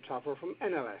delete a tuple from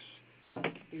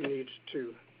NLS, you need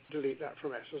to delete that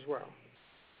from S as well.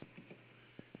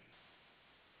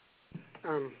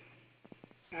 I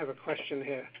have a question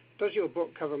here. Does your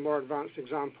book cover more advanced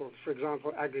examples, for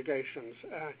example, aggregations?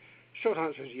 Short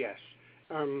answer is yes.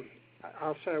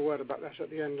 I'll say a word about that at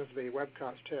the end of the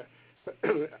webcast here. But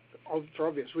for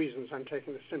obvious reasons, I'm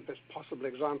taking the simplest possible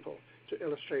example to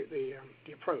illustrate the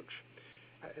approach.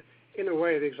 In a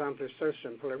way, the example is so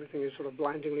simple, everything is sort of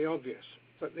blindingly obvious.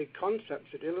 But the concepts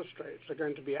it illustrates are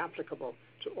going to be applicable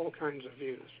to all kinds of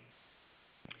views.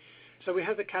 So we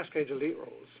have the cascade delete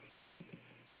rules.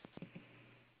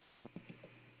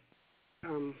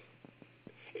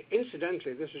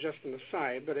 Incidentally, this is just an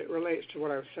aside, but it relates to what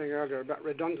I was saying earlier about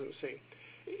redundancy.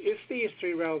 If these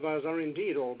three rel vars are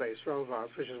indeed all base rel vars,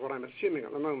 which is what I'm assuming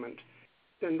at the moment,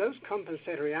 then those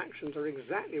compensatory actions are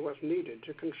exactly what's needed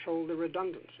to control the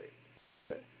redundancy.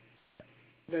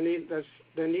 They're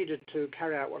needed to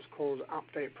carry out what's called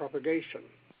update propagation.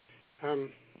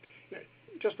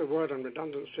 Just a word on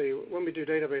redundancy. When we do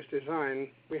database design,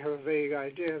 we have a vague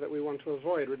idea that we want to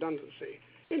avoid redundancy.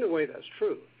 In a way, that's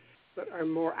true. But a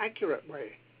more accurate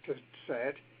way to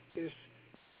say it is,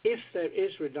 if there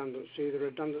is redundancy, the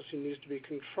redundancy needs to be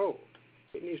controlled.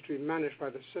 It needs to be managed by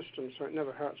the system so it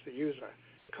never hurts the user.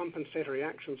 Compensatory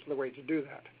actions are the way to do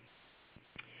that.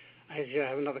 I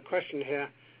have another question here.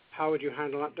 How would you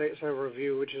handle updates over a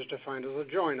view which is defined as a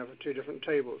join over two different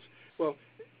tables? Well,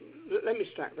 let me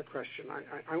stack the question.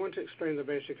 I want to explain the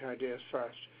basic ideas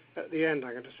first. At the end,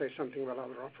 I'm going to say something about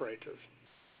other operators.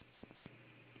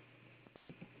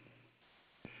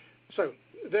 So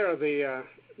there are the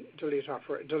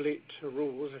delete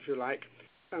rules, if you like.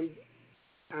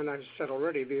 And I've said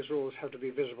already, these rules have to be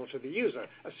visible to the user,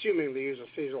 assuming the user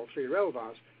sees all three rel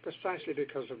vars, precisely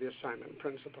because of the assignment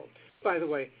principle. By the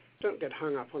way, don't get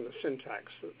hung up on the syntax.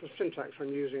 The syntax I'm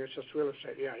using is just to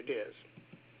illustrate the ideas.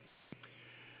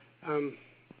 I'll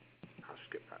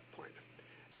skip that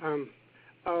point.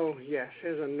 Oh, yes,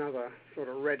 here's another sort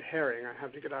of red herring I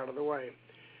have to get out of the way.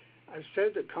 I've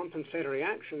said that compensatory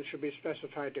actions should be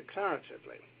specified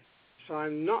declaratively. So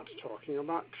I'm not talking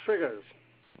about triggers,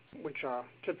 which are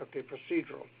typically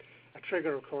procedural. A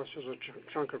trigger, of course, is a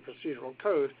chunk of procedural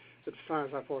code that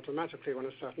fires up automatically when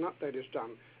a certain update is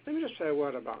done. Let me just say a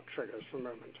word about triggers for a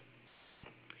moment.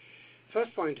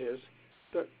 First point is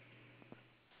that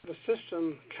the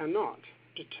system cannot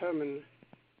determine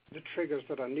the triggers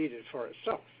that are needed for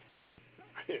itself.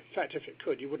 In fact, if it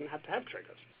could, you wouldn't have to have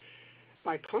triggers.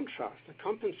 By contrast, the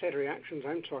compensatory actions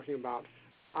I'm talking about,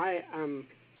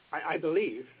 I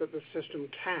believe that the system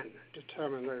can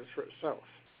determine those for itself.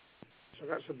 So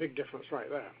that's a big difference right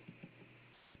there.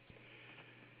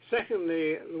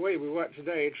 Secondly, the way we work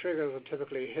today, triggers are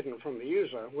typically hidden from the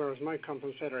user, whereas my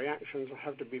compensatory actions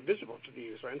have to be visible to the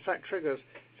user. In fact, triggers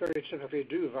very typically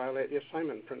do violate the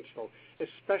assignment principle,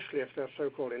 especially if they're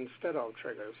so-called instead of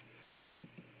triggers.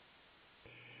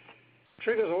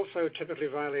 Triggers also typically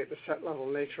violate the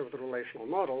set-level nature of the relational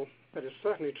model. That is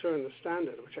certainly true in the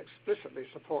standard, which explicitly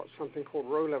supports something called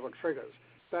row-level triggers.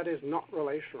 That is not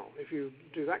relational. If you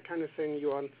do that kind of thing,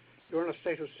 you're in a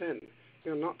state of sin.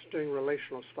 You're not doing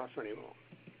relational stuff anymore.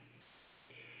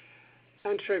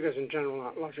 And triggers in general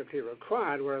aren't logically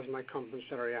required, whereas my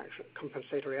compensatory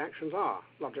actions are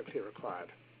logically required.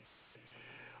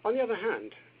 On the other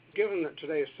hand, given that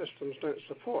today's systems don't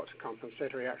support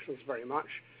compensatory actions very much,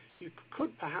 you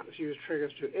could perhaps use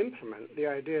triggers to implement the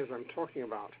ideas I'm talking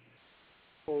about,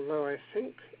 although I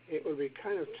think it would be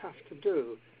kind of tough to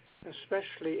do,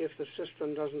 especially if the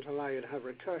system doesn't allow you to have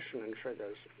recursion in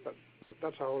triggers, but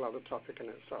that's a whole other topic in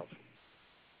itself.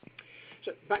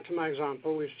 back to my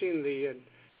example, we've seen the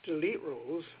delete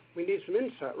rules. We need some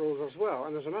insert rules as well,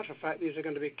 and as a matter of fact, these are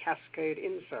going to be cascade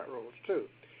insert rules too.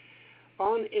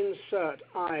 On insert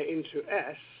I into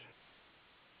S,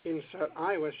 insert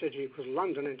I where city equals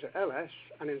London into LS,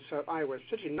 and insert I where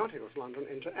city not equals London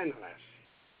into NLS.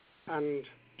 And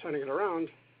turning it around,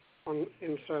 on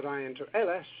insert I into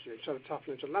LS, you insert a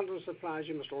tuple into London suppliers,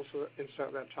 you must also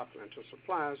insert that tuple into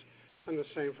suppliers, and the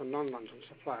same for non-London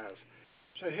suppliers.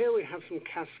 So here we have some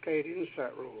cascade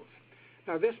insert rules.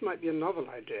 Now this might be a novel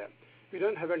idea. We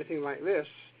don't have anything like this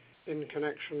in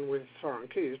connection with foreign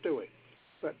keys, do we?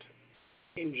 But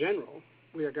in general,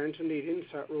 we are going to need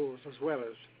insert rules as well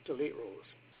as delete rules.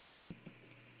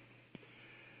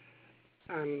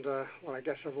 And, well, I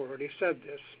guess I've already said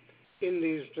this. In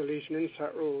these delete and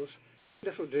insert rules,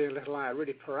 little d and little I are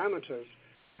really parameters,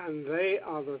 and they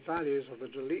are the values of the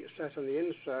delete set and the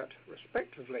insert,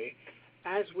 respectively,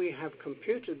 as we have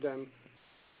computed them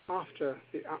after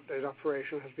the update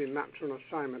operation has been mapped to an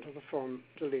assignment of the form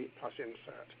delete plus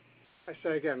insert. I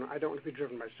say again, I don't want to be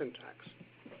driven by syntax.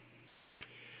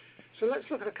 So let's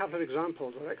look at a couple of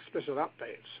examples of explicit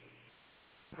updates.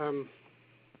 I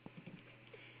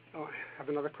have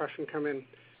another question come in.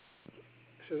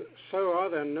 So are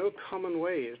there no common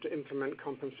ways to implement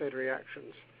compensatory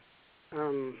actions?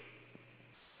 I'm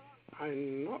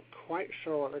not quite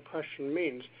sure what the question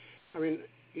means. I mean,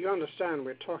 you understand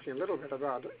we're talking a little bit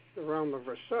about the realm of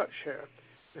research here,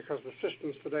 because the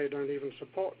systems today don't even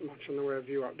support much in the way of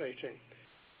view updating.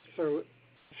 So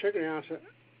figuring out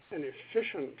an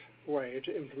efficient way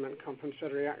to implement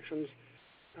compensatory actions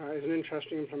is an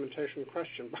interesting implementation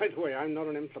question. By the way, I'm not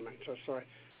an implementer, so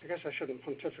I guess I shouldn't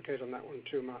pontificate on that one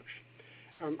too much.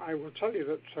 I will tell you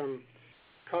that a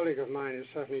colleague of mine is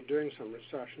certainly doing some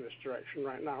research in this direction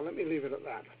right now. Let me leave it at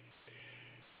that.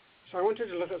 So I wanted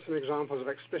to look at some examples of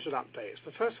explicit updates.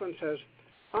 The first one says,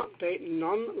 update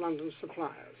non-London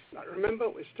suppliers. Now remember,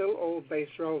 we're still all base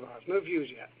rel vars, no views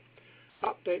yet.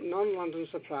 Update non-London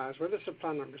suppliers where the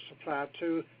supply number is supplier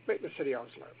 2, make the city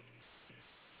Oslo.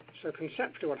 So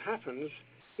conceptually what happens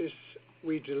is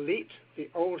we delete the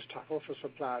old tuple for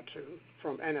supplier 2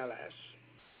 from NLS.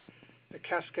 The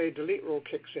cascade delete rule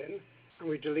kicks in, and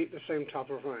we delete the same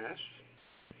tuple from S.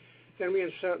 Then we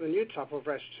insert the new tuple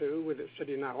for S2 with its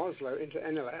city now Oslo into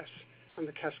NLS, and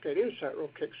the cascade insert rule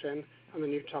kicks in, and the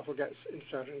new tuple gets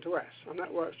inserted into S. And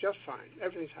that works just fine.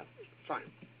 Everything's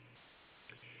fine.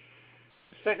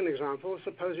 Second example,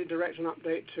 suppose you direct an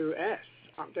update to S.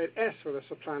 Update S with a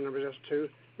supply number is S2,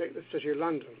 make the city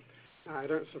London. Now, I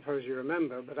don't suppose you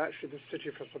remember, but actually the city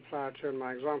for supplier 2 in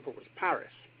my example was Paris.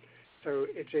 So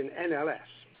it's in NLS.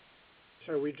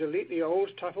 So we delete the old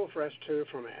tuple for S2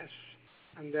 from S,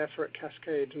 and therefore it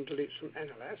cascades and deletes from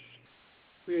NLS.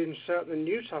 We insert the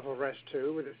new tuple for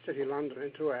S2 with its city London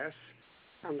into S,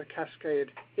 and the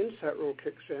cascade insert rule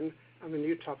kicks in, and the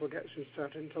new tuple gets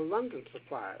inserted into London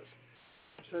suppliers.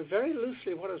 So very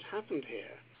loosely what has happened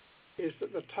here is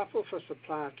that the tuple for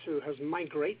supplier 2 has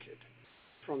migrated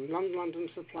from non-London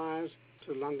suppliers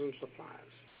to London suppliers.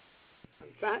 And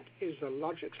that is the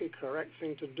logically correct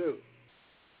thing to do.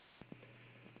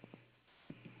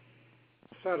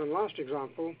 Third and last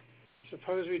example,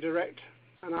 suppose we direct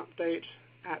an update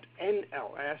at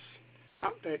NLS,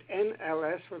 update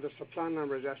NLS where the supply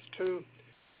number is S2,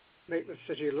 make the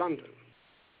city London.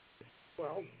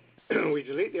 Well, we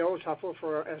delete the old tuple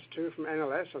for S2 from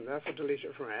NLS and therefore delete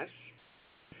it from S.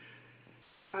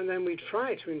 And then we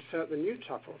try to insert the new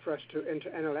tuple for S2 into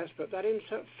NLS, but that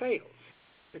insert fails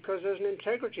because there's an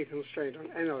integrity constraint on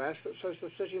NLS that says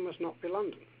the city must not be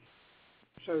London.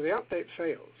 So the update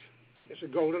fails. It's a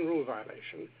golden rule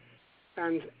violation,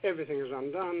 and everything is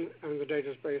undone, and the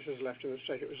database is left in the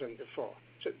state it was in before.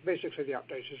 So basically the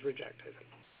update is rejected.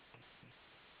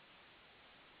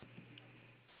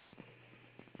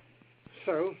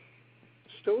 So,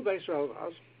 still base rel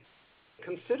vars.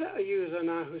 Consider a user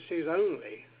now who sees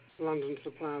only London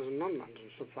suppliers and non-London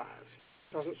suppliers,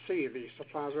 doesn't see the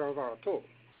suppliers rel var at all.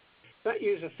 That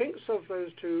user thinks of those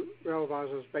two rel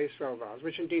vars as base rel vars,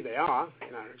 which indeed they are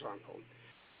in our example.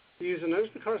 The user knows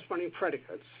the corresponding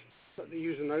predicates, but the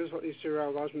user knows what these two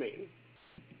rel vars mean.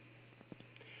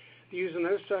 The user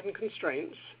knows certain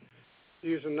constraints. The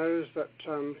user knows that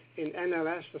in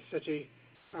NLS the city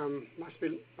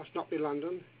must not be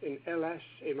London. In LS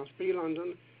it must be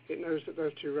London. It knows that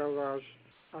those two rel vars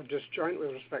are disjoint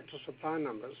with respect to supply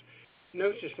numbers.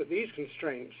 Notice that these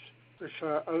constraints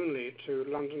refer only to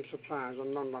London suppliers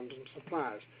and non-London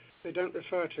suppliers. They don't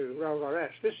refer to rel var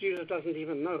S. This user doesn't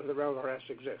even know that rel var S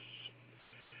exists.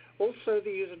 Also,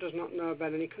 the user does not know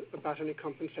about any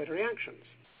compensatory actions,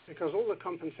 because all the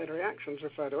compensatory actions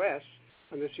refer to S,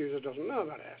 and this user doesn't know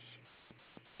about S.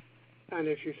 And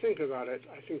if you think about it,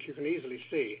 I think you can easily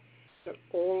see that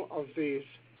all of the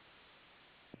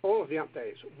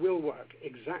updates will work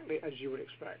exactly as you would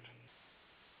expect.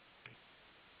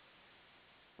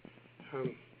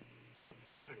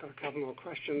 I've got a couple more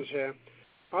questions here.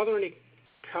 Are there any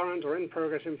current or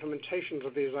in-progress implementations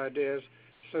of these ideas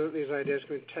so that these ideas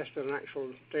can be tested in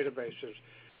actual databases?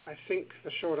 I think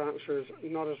the short answer is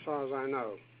not as far as I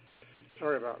know.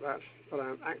 Sorry about that, but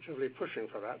I'm actively pushing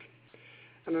for that.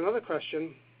 And another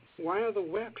question, why are the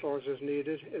where clauses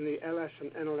needed in the LS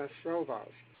and NLS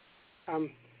relvars?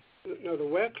 No, the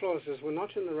where clauses were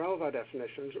not in the relvar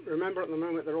definitions. Remember, at the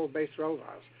moment, they're all base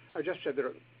relvars. I just said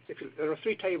there are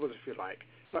three tables, if you like,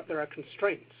 but there are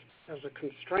constraints. There's a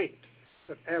constraint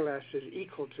that LS is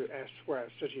equal to S, where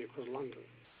city equals London.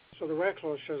 So the where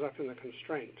clause shows up in the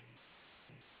constraint.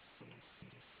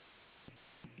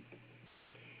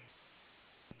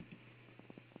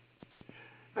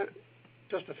 And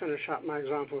just to finish up my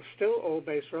example, still all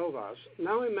base relvars.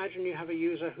 Now imagine you have a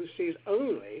user who sees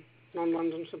only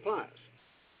non-London suppliers.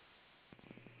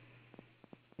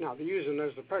 Now the user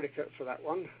knows the predicate for that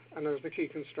one, and knows the key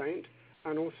constraint,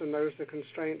 and also knows the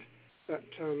constraint that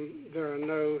there are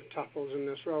no tuples in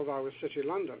this relvar with city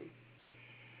London.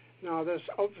 Now there's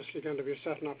obviously going to be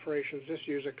certain operations this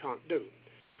user can't do.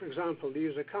 For example, the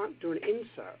user can't do an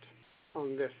insert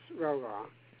on this relvar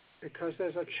because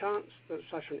there's a chance that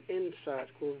such an insert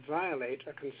will violate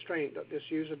a constraint that this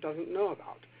user doesn't know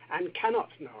about and cannot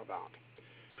know about.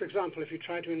 For example, if you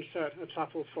try to insert a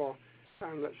tuple for,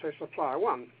 let's say, supplier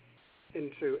 1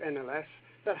 into NLS,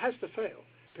 that has to fail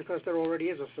because there already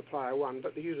is a supplier 1,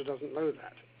 but the user doesn't know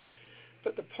that.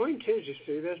 But the point is, you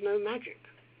see, there's no magic.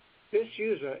 This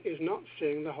user is not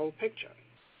seeing the whole picture.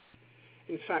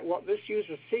 In fact, what this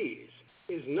user sees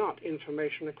is not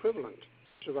information equivalent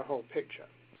to the whole picture.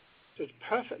 So it's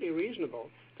perfectly reasonable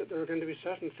that there are going to be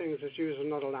certain things this user is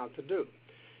not allowed to do.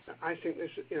 I think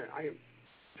I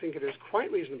think it is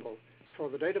quite reasonable for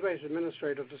the database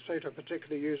administrator to say to a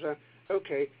particular user,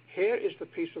 okay, here is the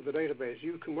piece of the database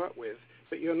you can work with,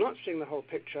 but you're not seeing the whole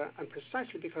picture, and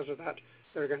precisely because of that,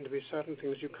 there are going to be certain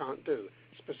things you can't do.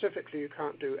 Specifically, you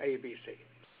can't do A, B, C.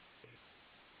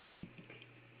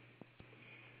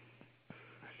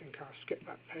 I think I'll skip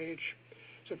that page.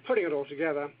 So putting it all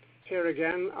together, here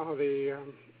again are the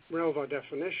relvar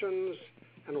definitions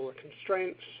and all the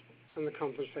constraints and the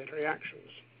compensatory actions.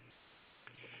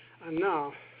 And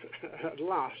now, at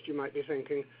last, you might be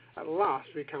thinking, at last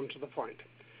we come to the point.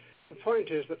 The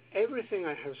point is that everything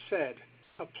I have said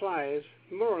applies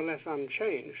more or less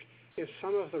unchanged if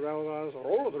some of the relvars or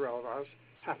all of the relvars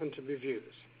happen to be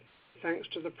views, thanks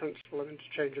to the principle of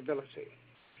interchangeability.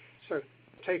 So,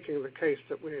 taking the case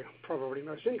that we're probably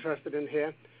most interested in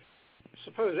here,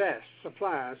 suppose S,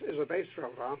 suppliers, is a base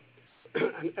relvar,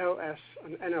 and LS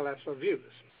and NLS are views.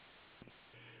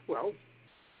 Well,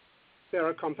 there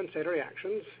are compensatory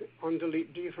actions. On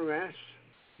delete D from S,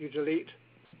 you delete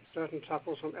certain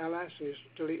tuples from LS and you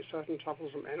delete certain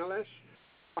tuples from NLS.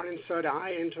 On insert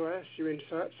I into S, you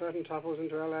insert certain tuples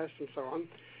into LS and so on.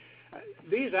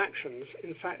 These actions,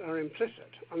 in fact, are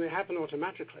implicit and they happen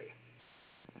automatically.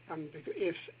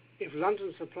 If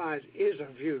London Supplies is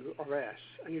a view of S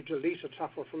and you delete a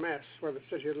tuple from S, where the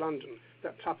City of London,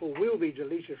 that tuple will be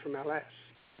deleted from LS.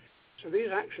 So these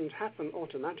actions happen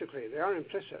automatically. They are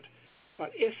implicit.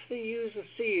 But if the user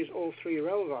sees all three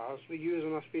relvars, the user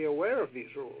must be aware of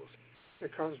these rules,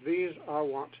 because these are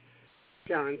what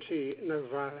guarantee no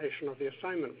violation of the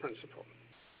assignment principle.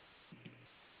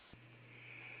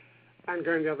 And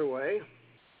going the other way,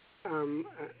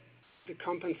 the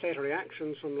compensatory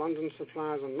actions from London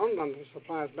suppliers and non-London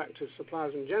suppliers back to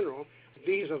suppliers in general,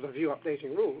 these are the view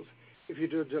updating rules. If you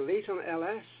do a delete on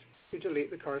LS, you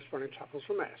delete the corresponding tuples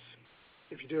from S.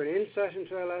 If you do an insert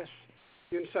into LS,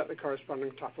 you insert the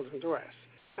corresponding tuples into S,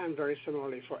 and very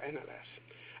similarly for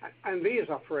NLS. And these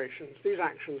operations, these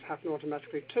actions happen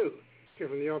automatically too,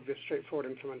 given the obvious straightforward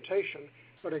implementation.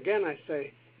 But again, I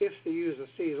say, if the user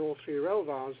sees all three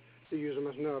relvars, the user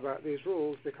must know about these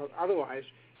rules, because otherwise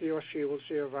he or she will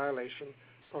see a violation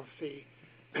of the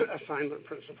assignment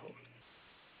principle.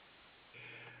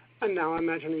 And now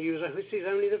imagine a user who sees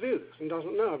only the views and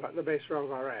doesn't know about the base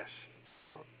relvar S.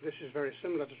 This is very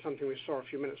similar to something we saw a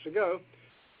few minutes ago.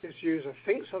 This user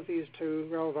thinks of these two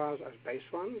relvars as base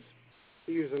ones.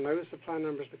 The user knows the plan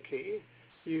number is the key.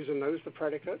 The user knows the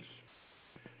predicates.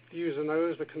 The user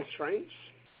knows the constraints.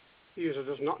 The user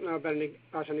does not know about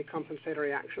any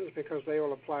compensatory actions because they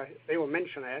all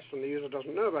mention S and the user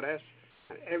doesn't know about S,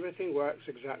 and everything works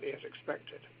exactly as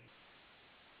expected.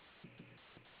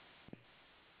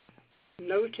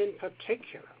 Note in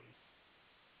particular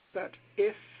that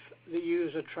if the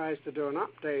user tries to do an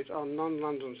update on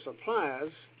non-London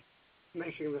suppliers,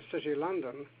 making the city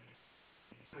London,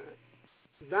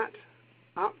 that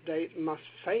update must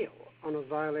fail on a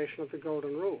violation of the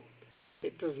golden rule.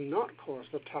 It does not cause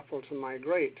the tuple to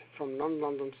migrate from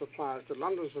non-London suppliers to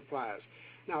London suppliers.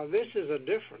 Now, this is a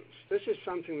difference. This is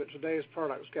something that today's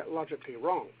products get logically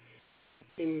wrong.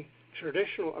 In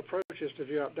traditional approaches to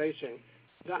view updating,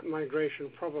 that migration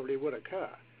probably would occur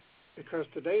because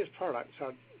today's products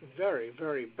are very,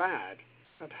 very bad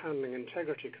at handling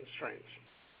integrity constraints.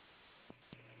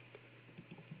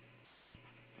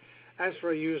 As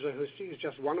for a user who sees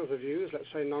just one of the views, let's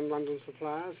say non-London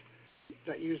suppliers,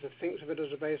 that user thinks of it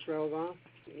as a base rel var,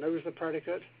 knows the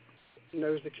predicate,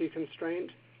 knows the key constraint,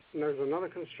 knows another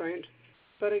constraint,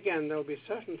 but again, there'll be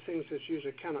certain things this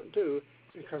user cannot do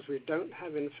because we don't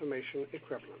have information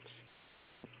equivalence.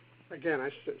 Again, I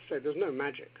say there's no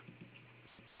magic.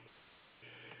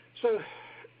 So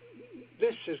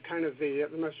this is kind of the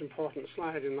most important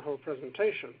slide in the whole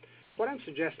presentation. What I'm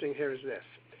suggesting here is this.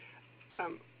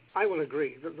 I will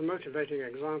agree that the motivating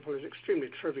example is extremely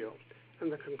trivial,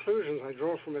 and the conclusions I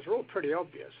draw from it are all pretty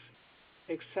obvious,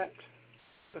 except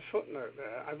the footnote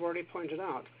there. I've already pointed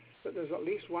out that there's at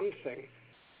least one thing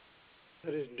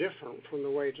that is different from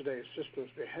the way today's systems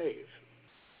behave.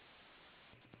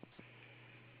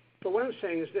 But what I'm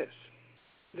saying is this.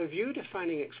 The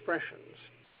view-defining expressions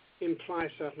imply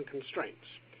certain constraints.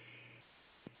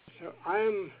 So I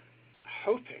am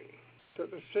hoping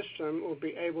that the system will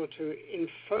be able to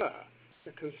infer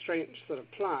the constraints that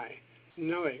apply,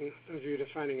 knowing the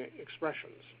view-defining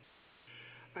expressions.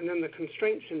 And then the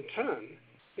constraints in turn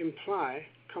imply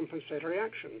compensatory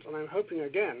actions. And I'm hoping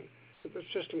again that the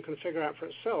system can figure out for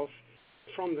itself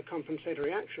from the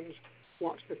compensatory actions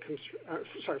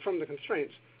from the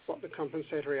constraints what the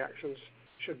compensatory actions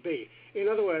should be. In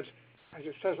other words, as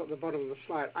it says at the bottom of the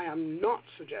slide, I am not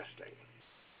suggesting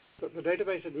that the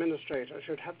database administrator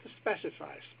should have to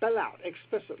spell out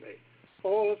explicitly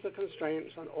all of the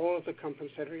constraints and all of the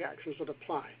compensatory actions that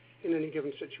apply in any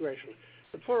given situation.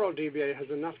 The poor old DBA has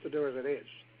enough to do as it is.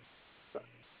 But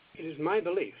it is my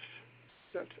belief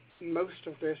that most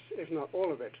of this, if not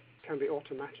all of it, can be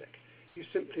automatic. You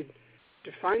simply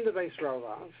define the base rel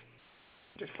vars,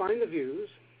 define the views,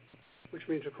 which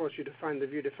means, of course, you define the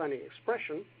view-defining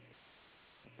expression.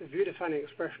 The view-defining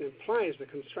expression implies the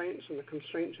constraints, and the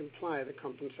constraints imply the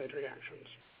compensatory actions.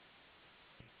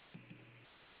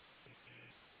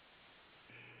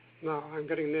 Now, I'm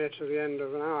getting near to the end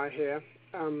of an hour here.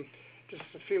 Just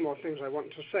a few more things I want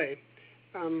to say.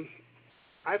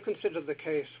 I've considered the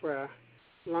case where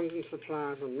London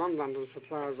suppliers and non-London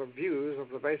suppliers of views of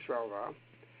the base rel var,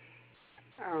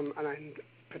 and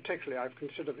particularly I've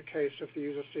considered the case if the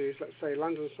user sees, let's say,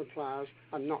 London suppliers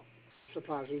and not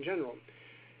suppliers in general.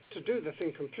 To do the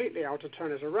thing completely, I ought to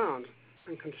turn it around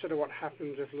and consider what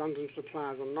happens if London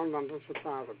suppliers and non-London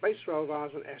suppliers are base rel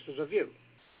vars and S is a view.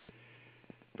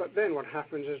 But then what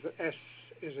happens is that S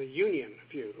is a union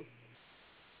view.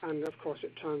 And of course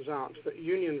it turns out that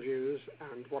union views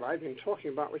and what I've been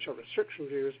talking about, which are restriction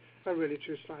views, are really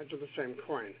two sides of the same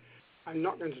coin. I'm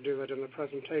not going to do that in the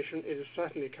presentation. It is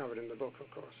certainly covered in the book, of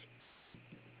course.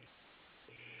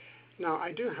 Now,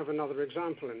 I do have another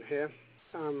example in here.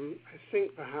 I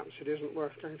think perhaps it isn't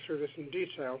worth going through this in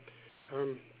detail.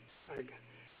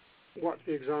 What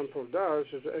the example does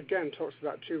is, it again, talks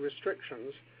about two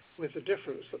restrictions with the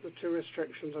difference that the two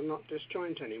restrictions are not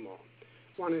disjoint anymore.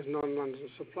 One is non-London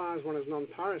suppliers, one is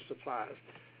non-Paris suppliers.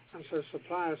 And so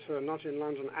suppliers who are not in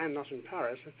London and not in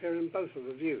Paris appear in both of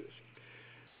the views.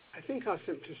 I think I'll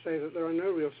simply say that there are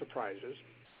no real surprises.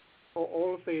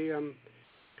 All of the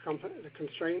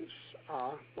constraints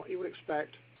are what you would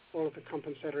expect. All of the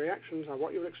compensatory actions are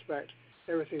what you would expect.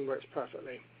 Everything works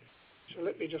perfectly. So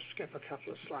let me just skip a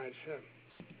couple of slides here.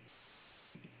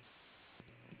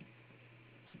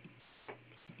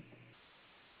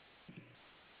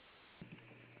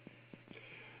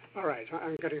 All right,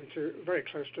 I'm getting very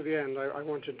close to the end. I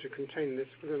wanted to contain this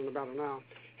within about an hour.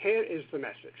 Here is the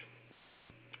message.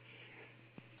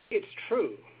 It's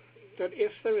true that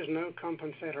if there is no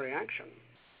compensatory action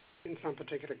in some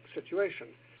particular situation,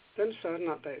 then certain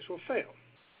updates will fail.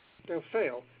 They'll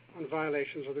fail on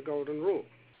violations of the golden rule.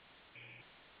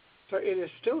 So it is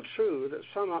still true that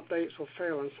some updates will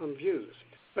fail on some views,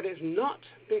 but it's not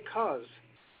because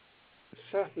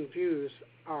certain views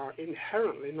are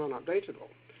inherently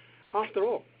non-updatable. After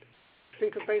all,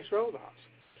 think of base rel vars.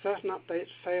 Certain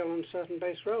updates fail on certain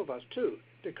base rel vars too,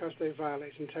 because they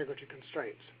violate integrity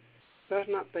constraints.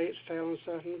 Certain updates fail on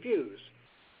certain views,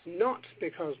 not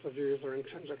because the views are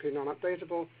intrinsically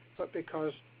non-updatable, but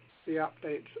because the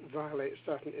updates violate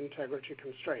certain integrity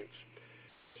constraints.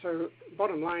 So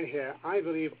bottom line here, I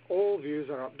believe all views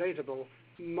are updatable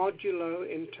modulo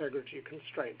integrity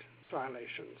constraint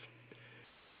violations.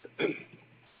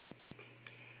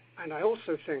 And I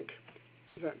also think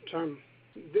that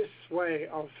this way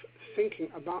of thinking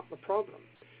about the problem,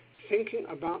 thinking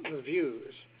about the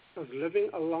views as living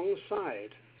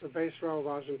alongside the base rel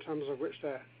vars in terms of which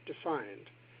they're defined,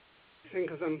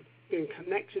 think of them being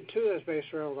connected to those base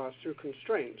rel vars through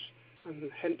constraints and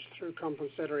hence through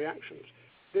compensatory actions.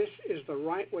 This is the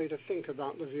right way to think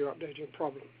about the view updating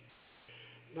problem.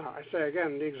 Now, I say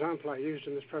again, the example I used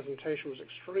in this presentation was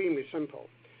extremely simple,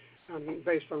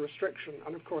 based on restriction,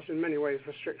 and of course in many ways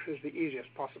restriction is the easiest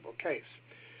possible case.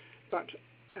 But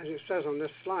as it says on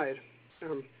this slide,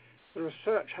 the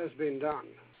research has been done,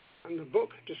 and the book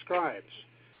describes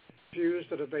views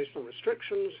that are based on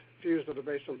restrictions, views that are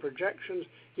based on projections,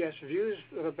 yes, views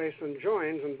that are based on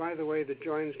joins, and by the way, the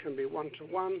joins can be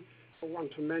one-to-one, or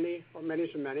one-to-many, or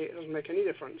many-to-many. It doesn't make any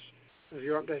difference. The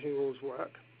view updating rules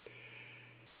work.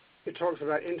 It talks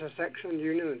about intersection,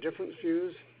 union, and difference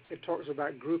views. It talks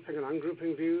about grouping and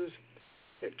ungrouping views.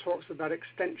 It talks about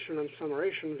extension and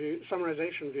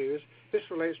summarization views. This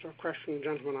relates to a question the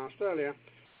gentleman asked earlier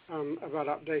about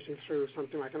updating through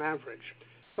something like an average.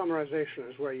 Summarization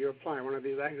is where you apply one of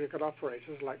these aggregate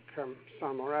operators like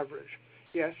sum or average.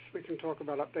 Yes, we can talk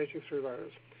about updating through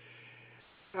those.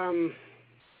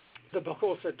 The book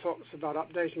also talks about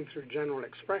updating through general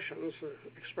expressions,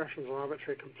 expressions of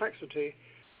arbitrary complexity,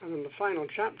 and then the final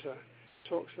chapter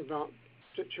talks about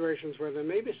situations where there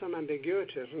may be some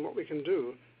ambiguities and what we can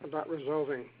do about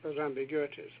resolving those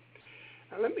ambiguities.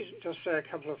 Now, let me just say a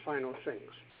couple of final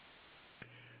things.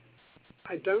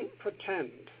 I don't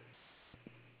pretend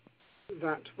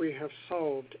that we have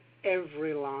solved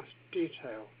every last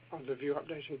detail of the view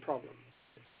updating problem.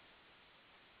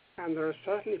 And there are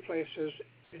certainly places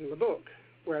in the book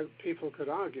where people could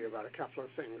argue about a couple of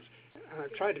things. And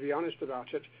I've tried to be honest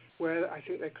about it. Where I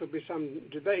think there could be some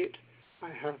debate, I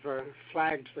have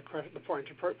flagged the point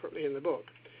appropriately in the book.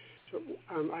 So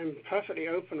I'm perfectly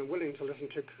open and willing to listen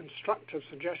to constructive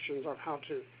suggestions of how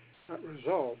to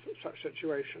resolve such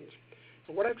situations.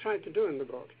 But what I've tried to do in the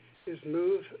book is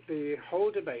move the whole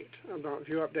debate about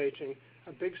view updating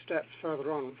a big step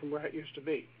further on from where it used to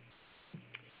be.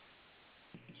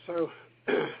 So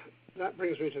that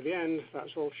brings me to the end.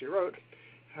 That's all she wrote.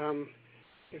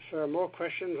 If there are more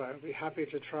questions, I would be happy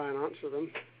to try and answer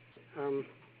them.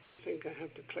 I think I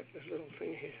have to click this little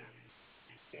thing here.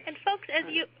 Yes. And folks,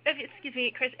 excuse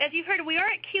me, Chris, as you've heard, we are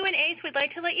at Q&A, so we'd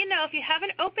like to let you know if you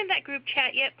haven't opened that group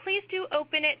chat yet, please do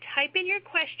open it, type in your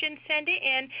question, send it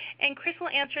in, and Chris will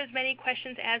answer as many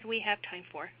questions as we have time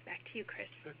for. Back to you, Chris.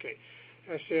 Okay.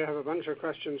 I see I have a bunch of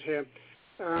questions here.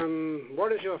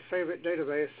 What is your favorite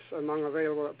database among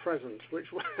available at present?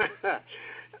 Which one?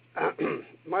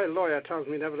 My lawyer tells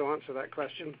me never to answer that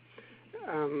question.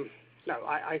 No,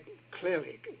 I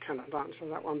clearly cannot answer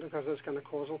that one because it's going to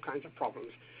cause all kinds of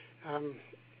problems.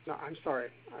 No, I'm sorry.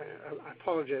 I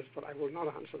apologize, but I will not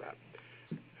answer that.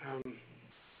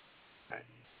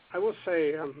 I will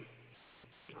say, I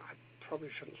probably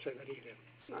shouldn't say that either.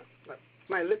 No,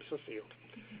 my lips are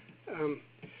sealed.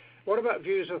 What about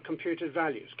views of computed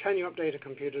values? Can you update a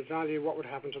computed value? What would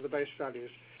happen to the base values?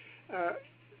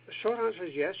 The short answer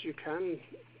is yes, you can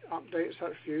update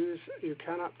such views. You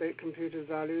can update computed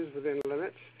values within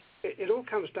limits. It all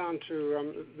comes down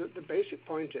to the basic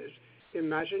point is,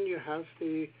 imagine you have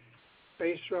the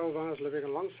base rel vars living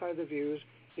alongside the views.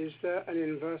 Is there an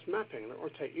inverse mapping that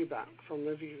will take you back from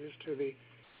the views to the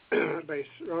base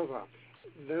rel var?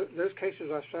 Those cases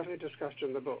are certainly discussed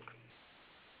in the book.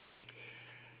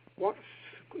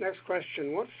 Next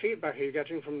question, what feedback are you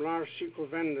getting from large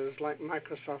SQL vendors like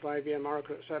Microsoft, IBM,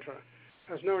 Oracle, etc.?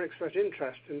 Has no one expressed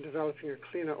interest in developing a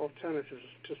cleaner alternative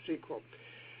to SQL?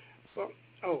 Well,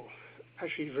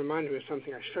 actually, you've reminded me of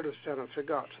something I should have said and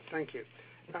forgot. Thank you.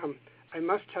 I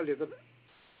must tell you that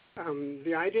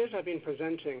the ideas I've been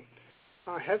presenting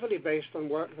are heavily based on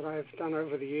work that I've done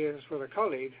over the years with a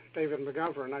colleague, David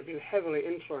McGovern. I've been heavily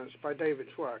influenced by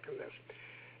David's work in this.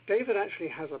 David actually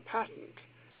has a patent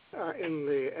in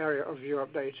the area of view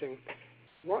updating.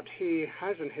 What he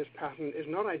has in his patent is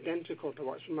not identical to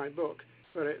what's in my book,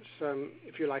 but it's,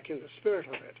 if you like, in the spirit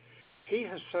of it. He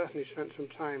has certainly spent some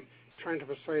time trying to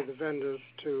persuade the vendors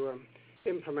to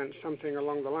implement something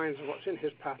along the lines of what's in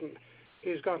his patent.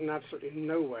 He's gotten absolutely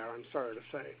nowhere, I'm sorry to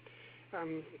say.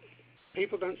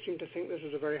 People don't seem to think this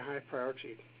is a very high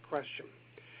priority question.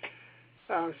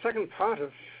 Second part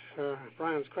of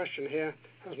Brian's question here,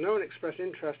 has no one expressed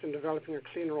interest in developing a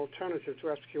cleaner alternative to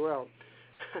SQL?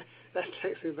 that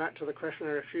takes me back to the question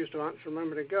I refused to answer a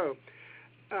moment ago.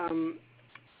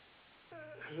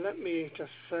 Let me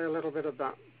just say a little bit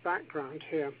about background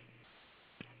here.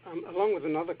 Along with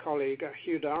another colleague,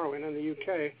 Hugh Darwin in the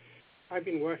UK, I've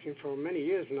been working for many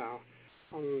years now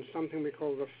on something we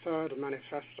call the Third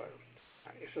Manifesto.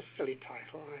 It's a silly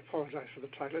title. I apologize for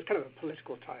the title. It's kind of a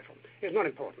political title. It's not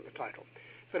important, the title.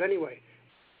 But anyway,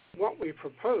 what we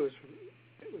propose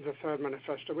with the Third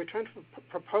Manifesto, we're trying to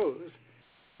propose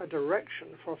a direction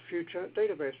for future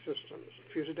database systems,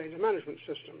 future data management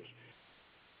systems.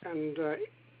 And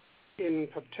in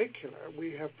particular,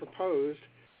 we have proposed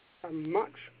a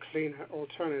much cleaner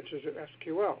alternative to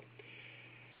SQL.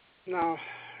 Now,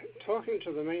 talking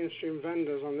to the mainstream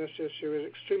vendors on this issue is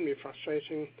extremely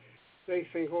frustrating. They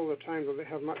think all the time that they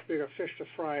have much bigger fish to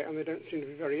fry, and they don't seem to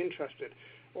be very interested.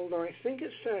 Although I think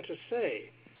it's fair to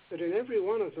say that in every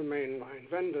one of the mainline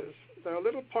vendors, there are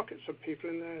little pockets of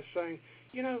people in there saying,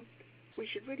 you know, we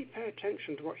should really pay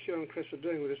attention to what Hugh and Chris are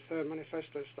doing with this Third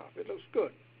Manifesto stuff. It looks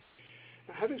good.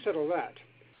 Now, having said all that,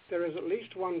 there is at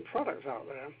least one product out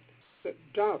there that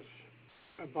does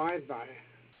abide by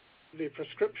the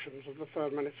prescriptions of the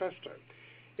Third Manifesto.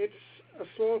 It's a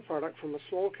small product from a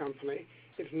small company.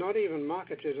 It's not even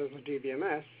marketed as a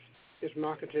DBMS. It's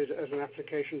marketed as an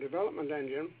application development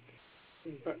engine.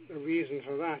 But the reason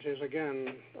for that is,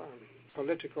 again,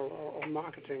 political or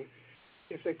marketing.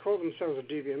 If they call themselves a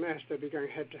DBMS, they'd be going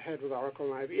head-to-head with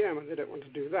Oracle and IBM, and they don't want to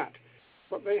do that.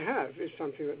 What they have is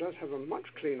something that does have a much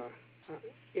cleaner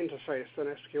interface than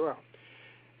SQL.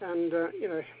 And, you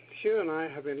know, Hugh and I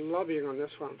have been lobbying on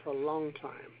this one for a long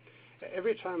time.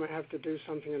 Every time I have to do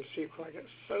something in SQL, I get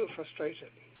so frustrated.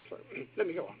 So let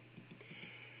me go on.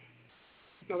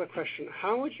 Another question.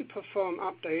 How would you perform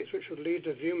updates which would lead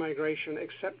to view migration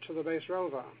except to the base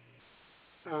rel-var?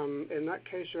 In that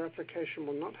case, your application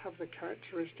will not have the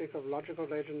characteristic of logical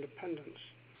data independence.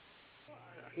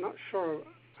 I'm not sure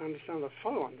I understand the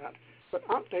follow on that, but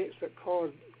updates that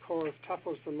cause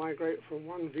tuples to migrate from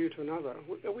one view to another,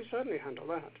 we certainly handle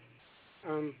that.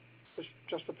 It's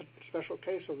just a special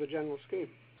case of the general scheme.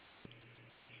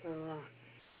 So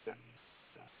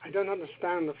I don't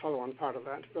understand the follow-on part of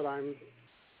that, but I'm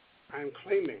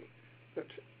claiming that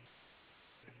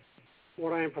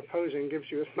what I am proposing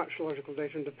gives you as much logical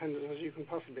data independence as you can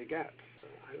possibly get. So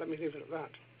let me leave it at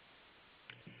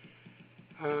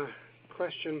that.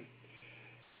 Question.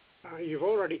 You've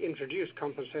already introduced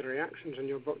compensatory actions in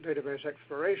your book, Database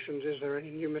Explorations. Is there any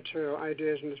new material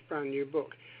ideas in this brand new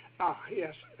book?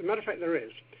 Yes. As a matter of fact, there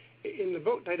is. In the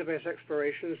book, Database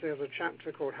Explorations, there's a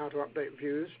chapter called How to Update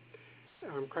Views,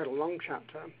 quite a long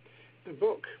chapter. The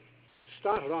book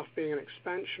started off being an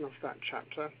expansion of that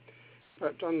chapter,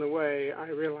 but on the way, I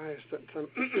realized that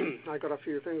I got a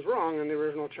few things wrong in the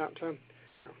original chapter.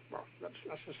 Well,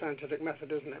 that's the scientific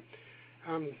method, isn't it?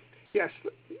 Yes,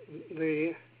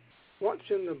 what's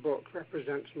in the book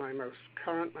represents my most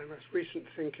current, my most recent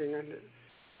thinking,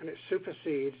 and it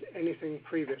supersedes anything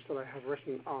previous that I have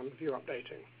written on view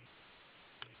updating.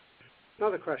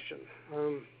 Another question.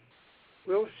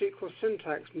 Will SQL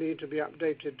syntax need to be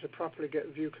updated to properly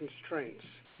get view constraints?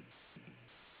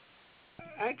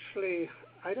 Actually,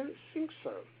 I don't think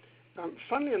so.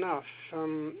 Funnily enough,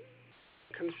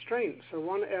 constraints are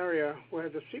one area where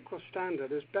the SQL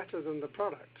standard is better than the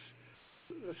products.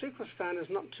 The SQL standard is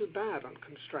not too bad on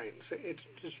constraints. It's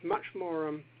just much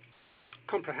more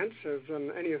comprehensive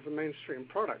than any of the mainstream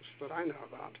products that I know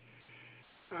about.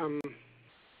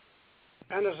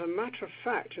 And as a matter of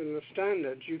fact, in the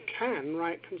standard, you can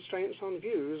write constraints on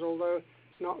views, although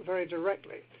not very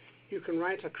directly. You can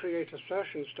write a create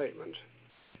assertion statement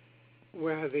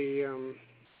where the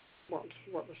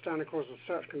what the standard calls a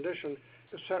search condition.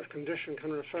 The search condition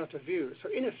can refer to views. So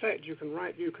in effect, you can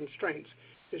write view constraints.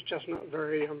 It's just not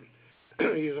very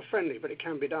user-friendly, but it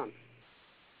can be done.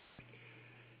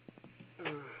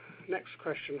 Next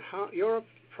question. How your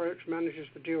approach manages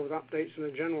to deal with updates in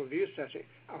a general view setting?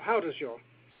 How does your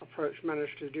approach manage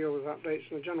to deal with updates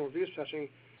in a general view setting,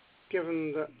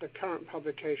 given that the current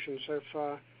publications so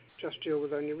far just deal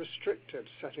with only restricted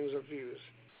settings of views?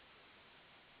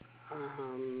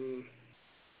 I'm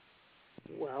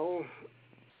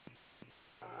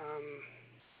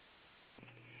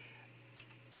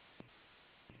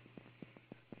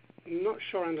not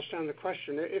sure I understand the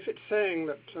question. If it's saying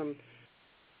that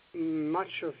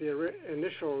much of the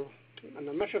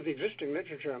much of the existing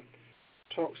literature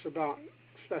talks about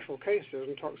special cases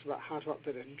and talks about how to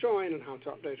update a join and how to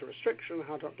update a restriction,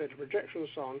 how to update a projection, and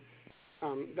so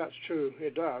on, that's true,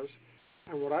 it does.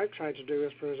 And what I've tried to do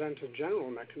is present a general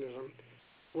mechanism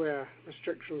where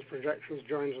restrictions, projections,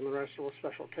 joins, and the rest are all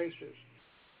special cases.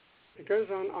 It goes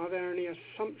on, are there any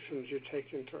assumptions you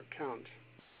take into account?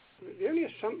 The only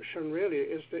assumption really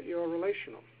is that you're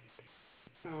relational,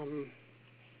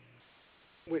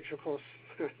 which of course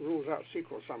rules out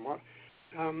SQL somewhat.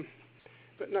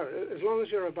 But no, as long as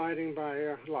you're abiding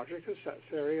by logic and set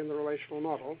theory and the relational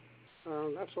model,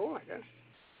 that's all, I guess.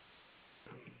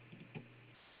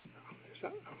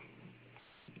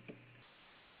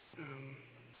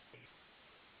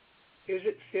 Is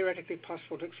it theoretically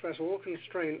possible to express all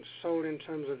constraints solely in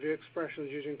terms of view expressions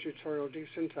using tutorial D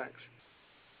syntax?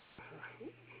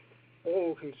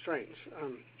 All constraints.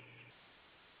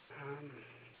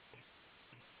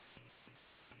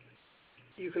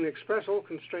 You can express all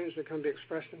constraints that can be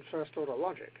expressed in first-order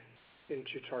logic in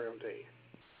tutorial D.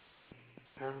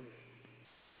 I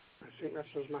think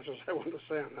that's as much as I want to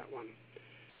say on that one.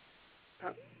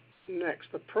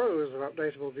 Next, the pros of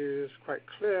updatable views is quite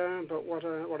clear, but what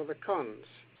are the cons?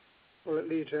 Will it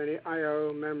lead to any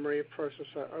I/O, memory,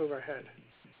 processor overhead?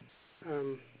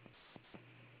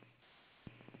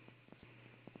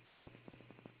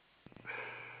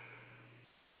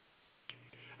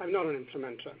 I'm not an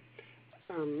implementer.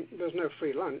 There's no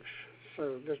free lunch,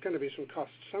 so there's going to be some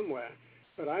costs somewhere,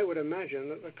 but I would imagine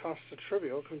that the costs are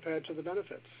trivial compared to the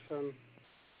benefits.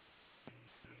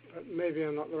 But maybe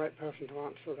I'm not the right person to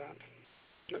answer that.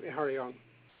 Let me hurry on.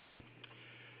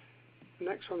 The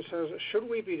next one says, should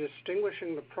we be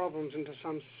distinguishing the problems into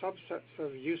some subsets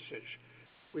of usage?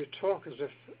 We talk as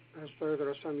though there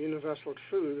are some universal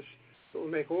truths that will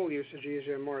make all usage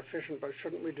easier and more efficient, but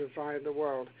shouldn't we divide the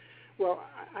world? Well,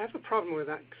 I have a problem with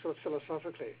that sort of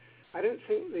philosophically. I don't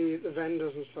think the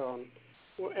vendors and so on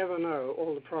will ever know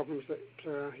all the problems that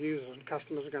users and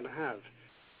customers are going to have.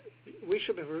 We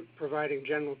should be providing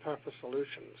general purpose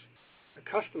solutions. The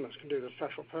customers can do the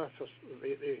special purpose,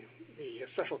 the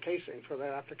special casing for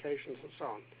their applications and so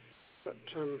on. But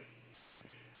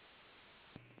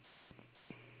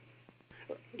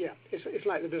yeah, it's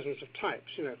like the business of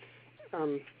types.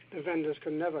 The vendors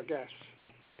can never guess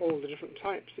all the different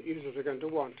types that users are going to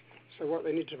want. So what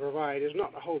they need to provide is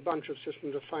not a whole bunch of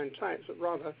system-defined types, but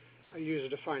rather a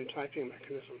user-defined typing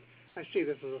mechanism. I see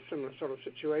this as a similar sort of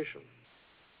situation.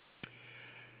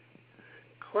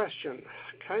 Question,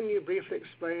 can you briefly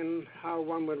explain how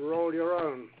one would roll your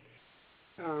own?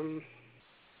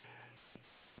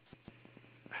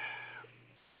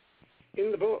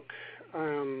 In the book,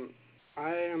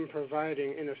 I am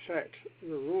providing, in effect,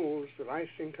 the rules that I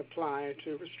think apply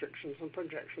to restrictions and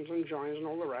projections and joins and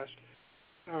all the rest.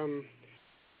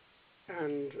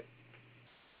 And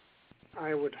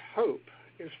I would hope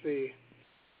if the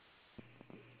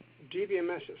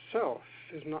DBMS itself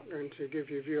is not going to give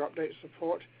you view update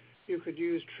support, you could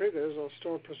use triggers or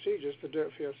stored procedures to do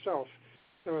it for yourself.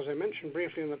 So as I mentioned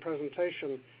briefly in the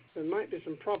presentation, there might be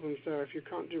some problems there if you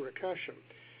can't do recursion.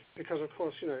 Because, of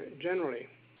course, generally,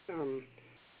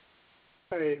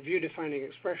 a view-defining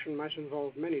expression might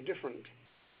involve many different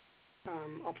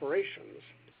operations.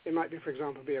 It might be, for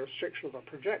example, be a restriction of a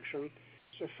projection.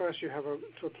 So first you have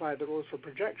to apply the rules for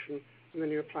projection, and then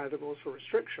you apply the rules for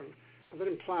restriction. And that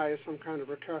implies some kind of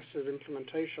recursive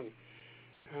implementation.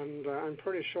 And I'm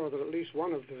pretty sure that at least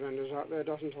one of the vendors out there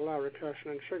doesn't allow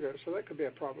recursion and triggers, so that could be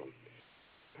a problem.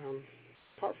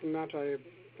 Apart from that, I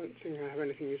don't think I have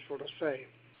anything useful to say.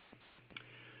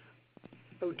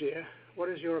 Oh dear, what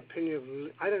is your opinion of,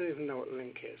 I don't even know what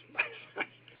link is,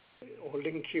 or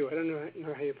link Q, I don't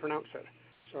know how you pronounce it,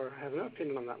 so I have no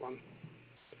opinion on that one.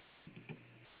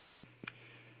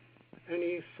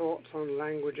 Any thoughts on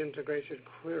language integrated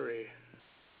query?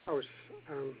 Oh,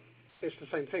 it's the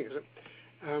same thing, is it?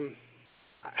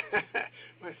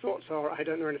 My thoughts are I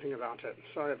don't know anything about it.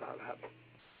 Sorry about that.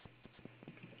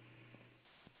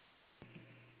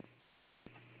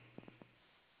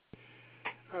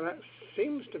 That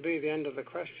seems to be the end of the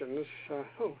questions.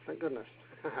 Oh, thank goodness.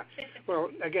 Well,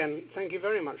 again, thank you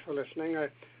very much for listening. I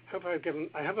hope I've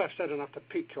said enough to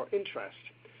pique your interest.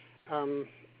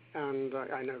 And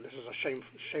I know this is a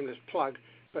shameless plug,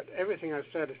 but everything I've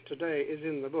said today is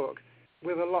in the book,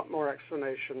 with a lot more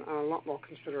explanation and a lot more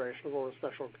consideration of all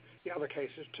the other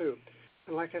cases too.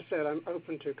 And like I said, I'm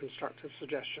open to constructive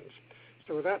suggestions.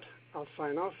 So with that, I'll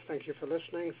sign off. Thank you for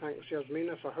listening. Thanks,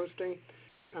 Yasmina, for hosting.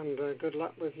 And good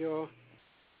luck with your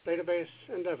database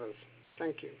endeavors.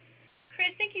 Thank you.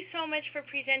 Chris, thank you so much for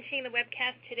presenting the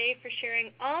webcast today, for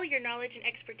sharing all your knowledge and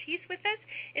expertise with us.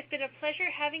 It's been a pleasure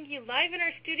having you live in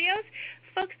our studios.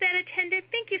 Folks that attended,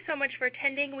 thank you so much for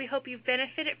attending. We hope you've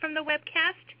benefited from the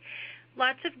webcast.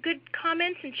 Lots of good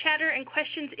comments and chatter and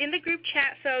questions in the group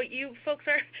chat, so you folks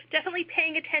are definitely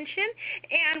paying attention.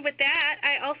 And with that,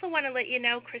 I also want to let you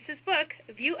know Chris's book,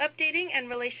 View Updating and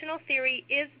Relational Theory,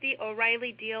 is the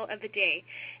O'Reilly deal of the day.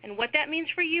 And what that means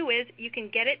for you is you can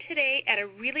get it today at a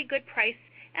really good price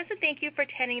as a thank you for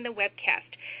attending the webcast.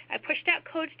 I pushed out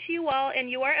codes to you all and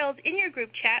URLs in your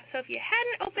group chat, so if you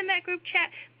hadn't opened that group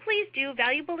chat, please do.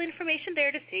 Valuable information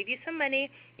there to save you some money.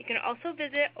 You can also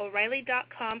visit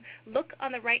O'Reilly.com. Look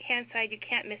on the right-hand side. You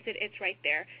can't miss it. It's right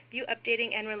there. View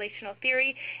Updating and Relational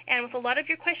Theory. And with a lot of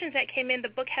your questions that came in, the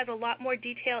book has a lot more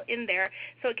detail in there,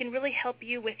 so it can really help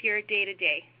you with your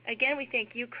day-to-day. Again, we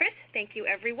thank you, Chris. Thank you,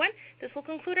 everyone. This will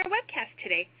conclude our webcast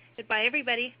today. Goodbye,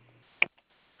 everybody.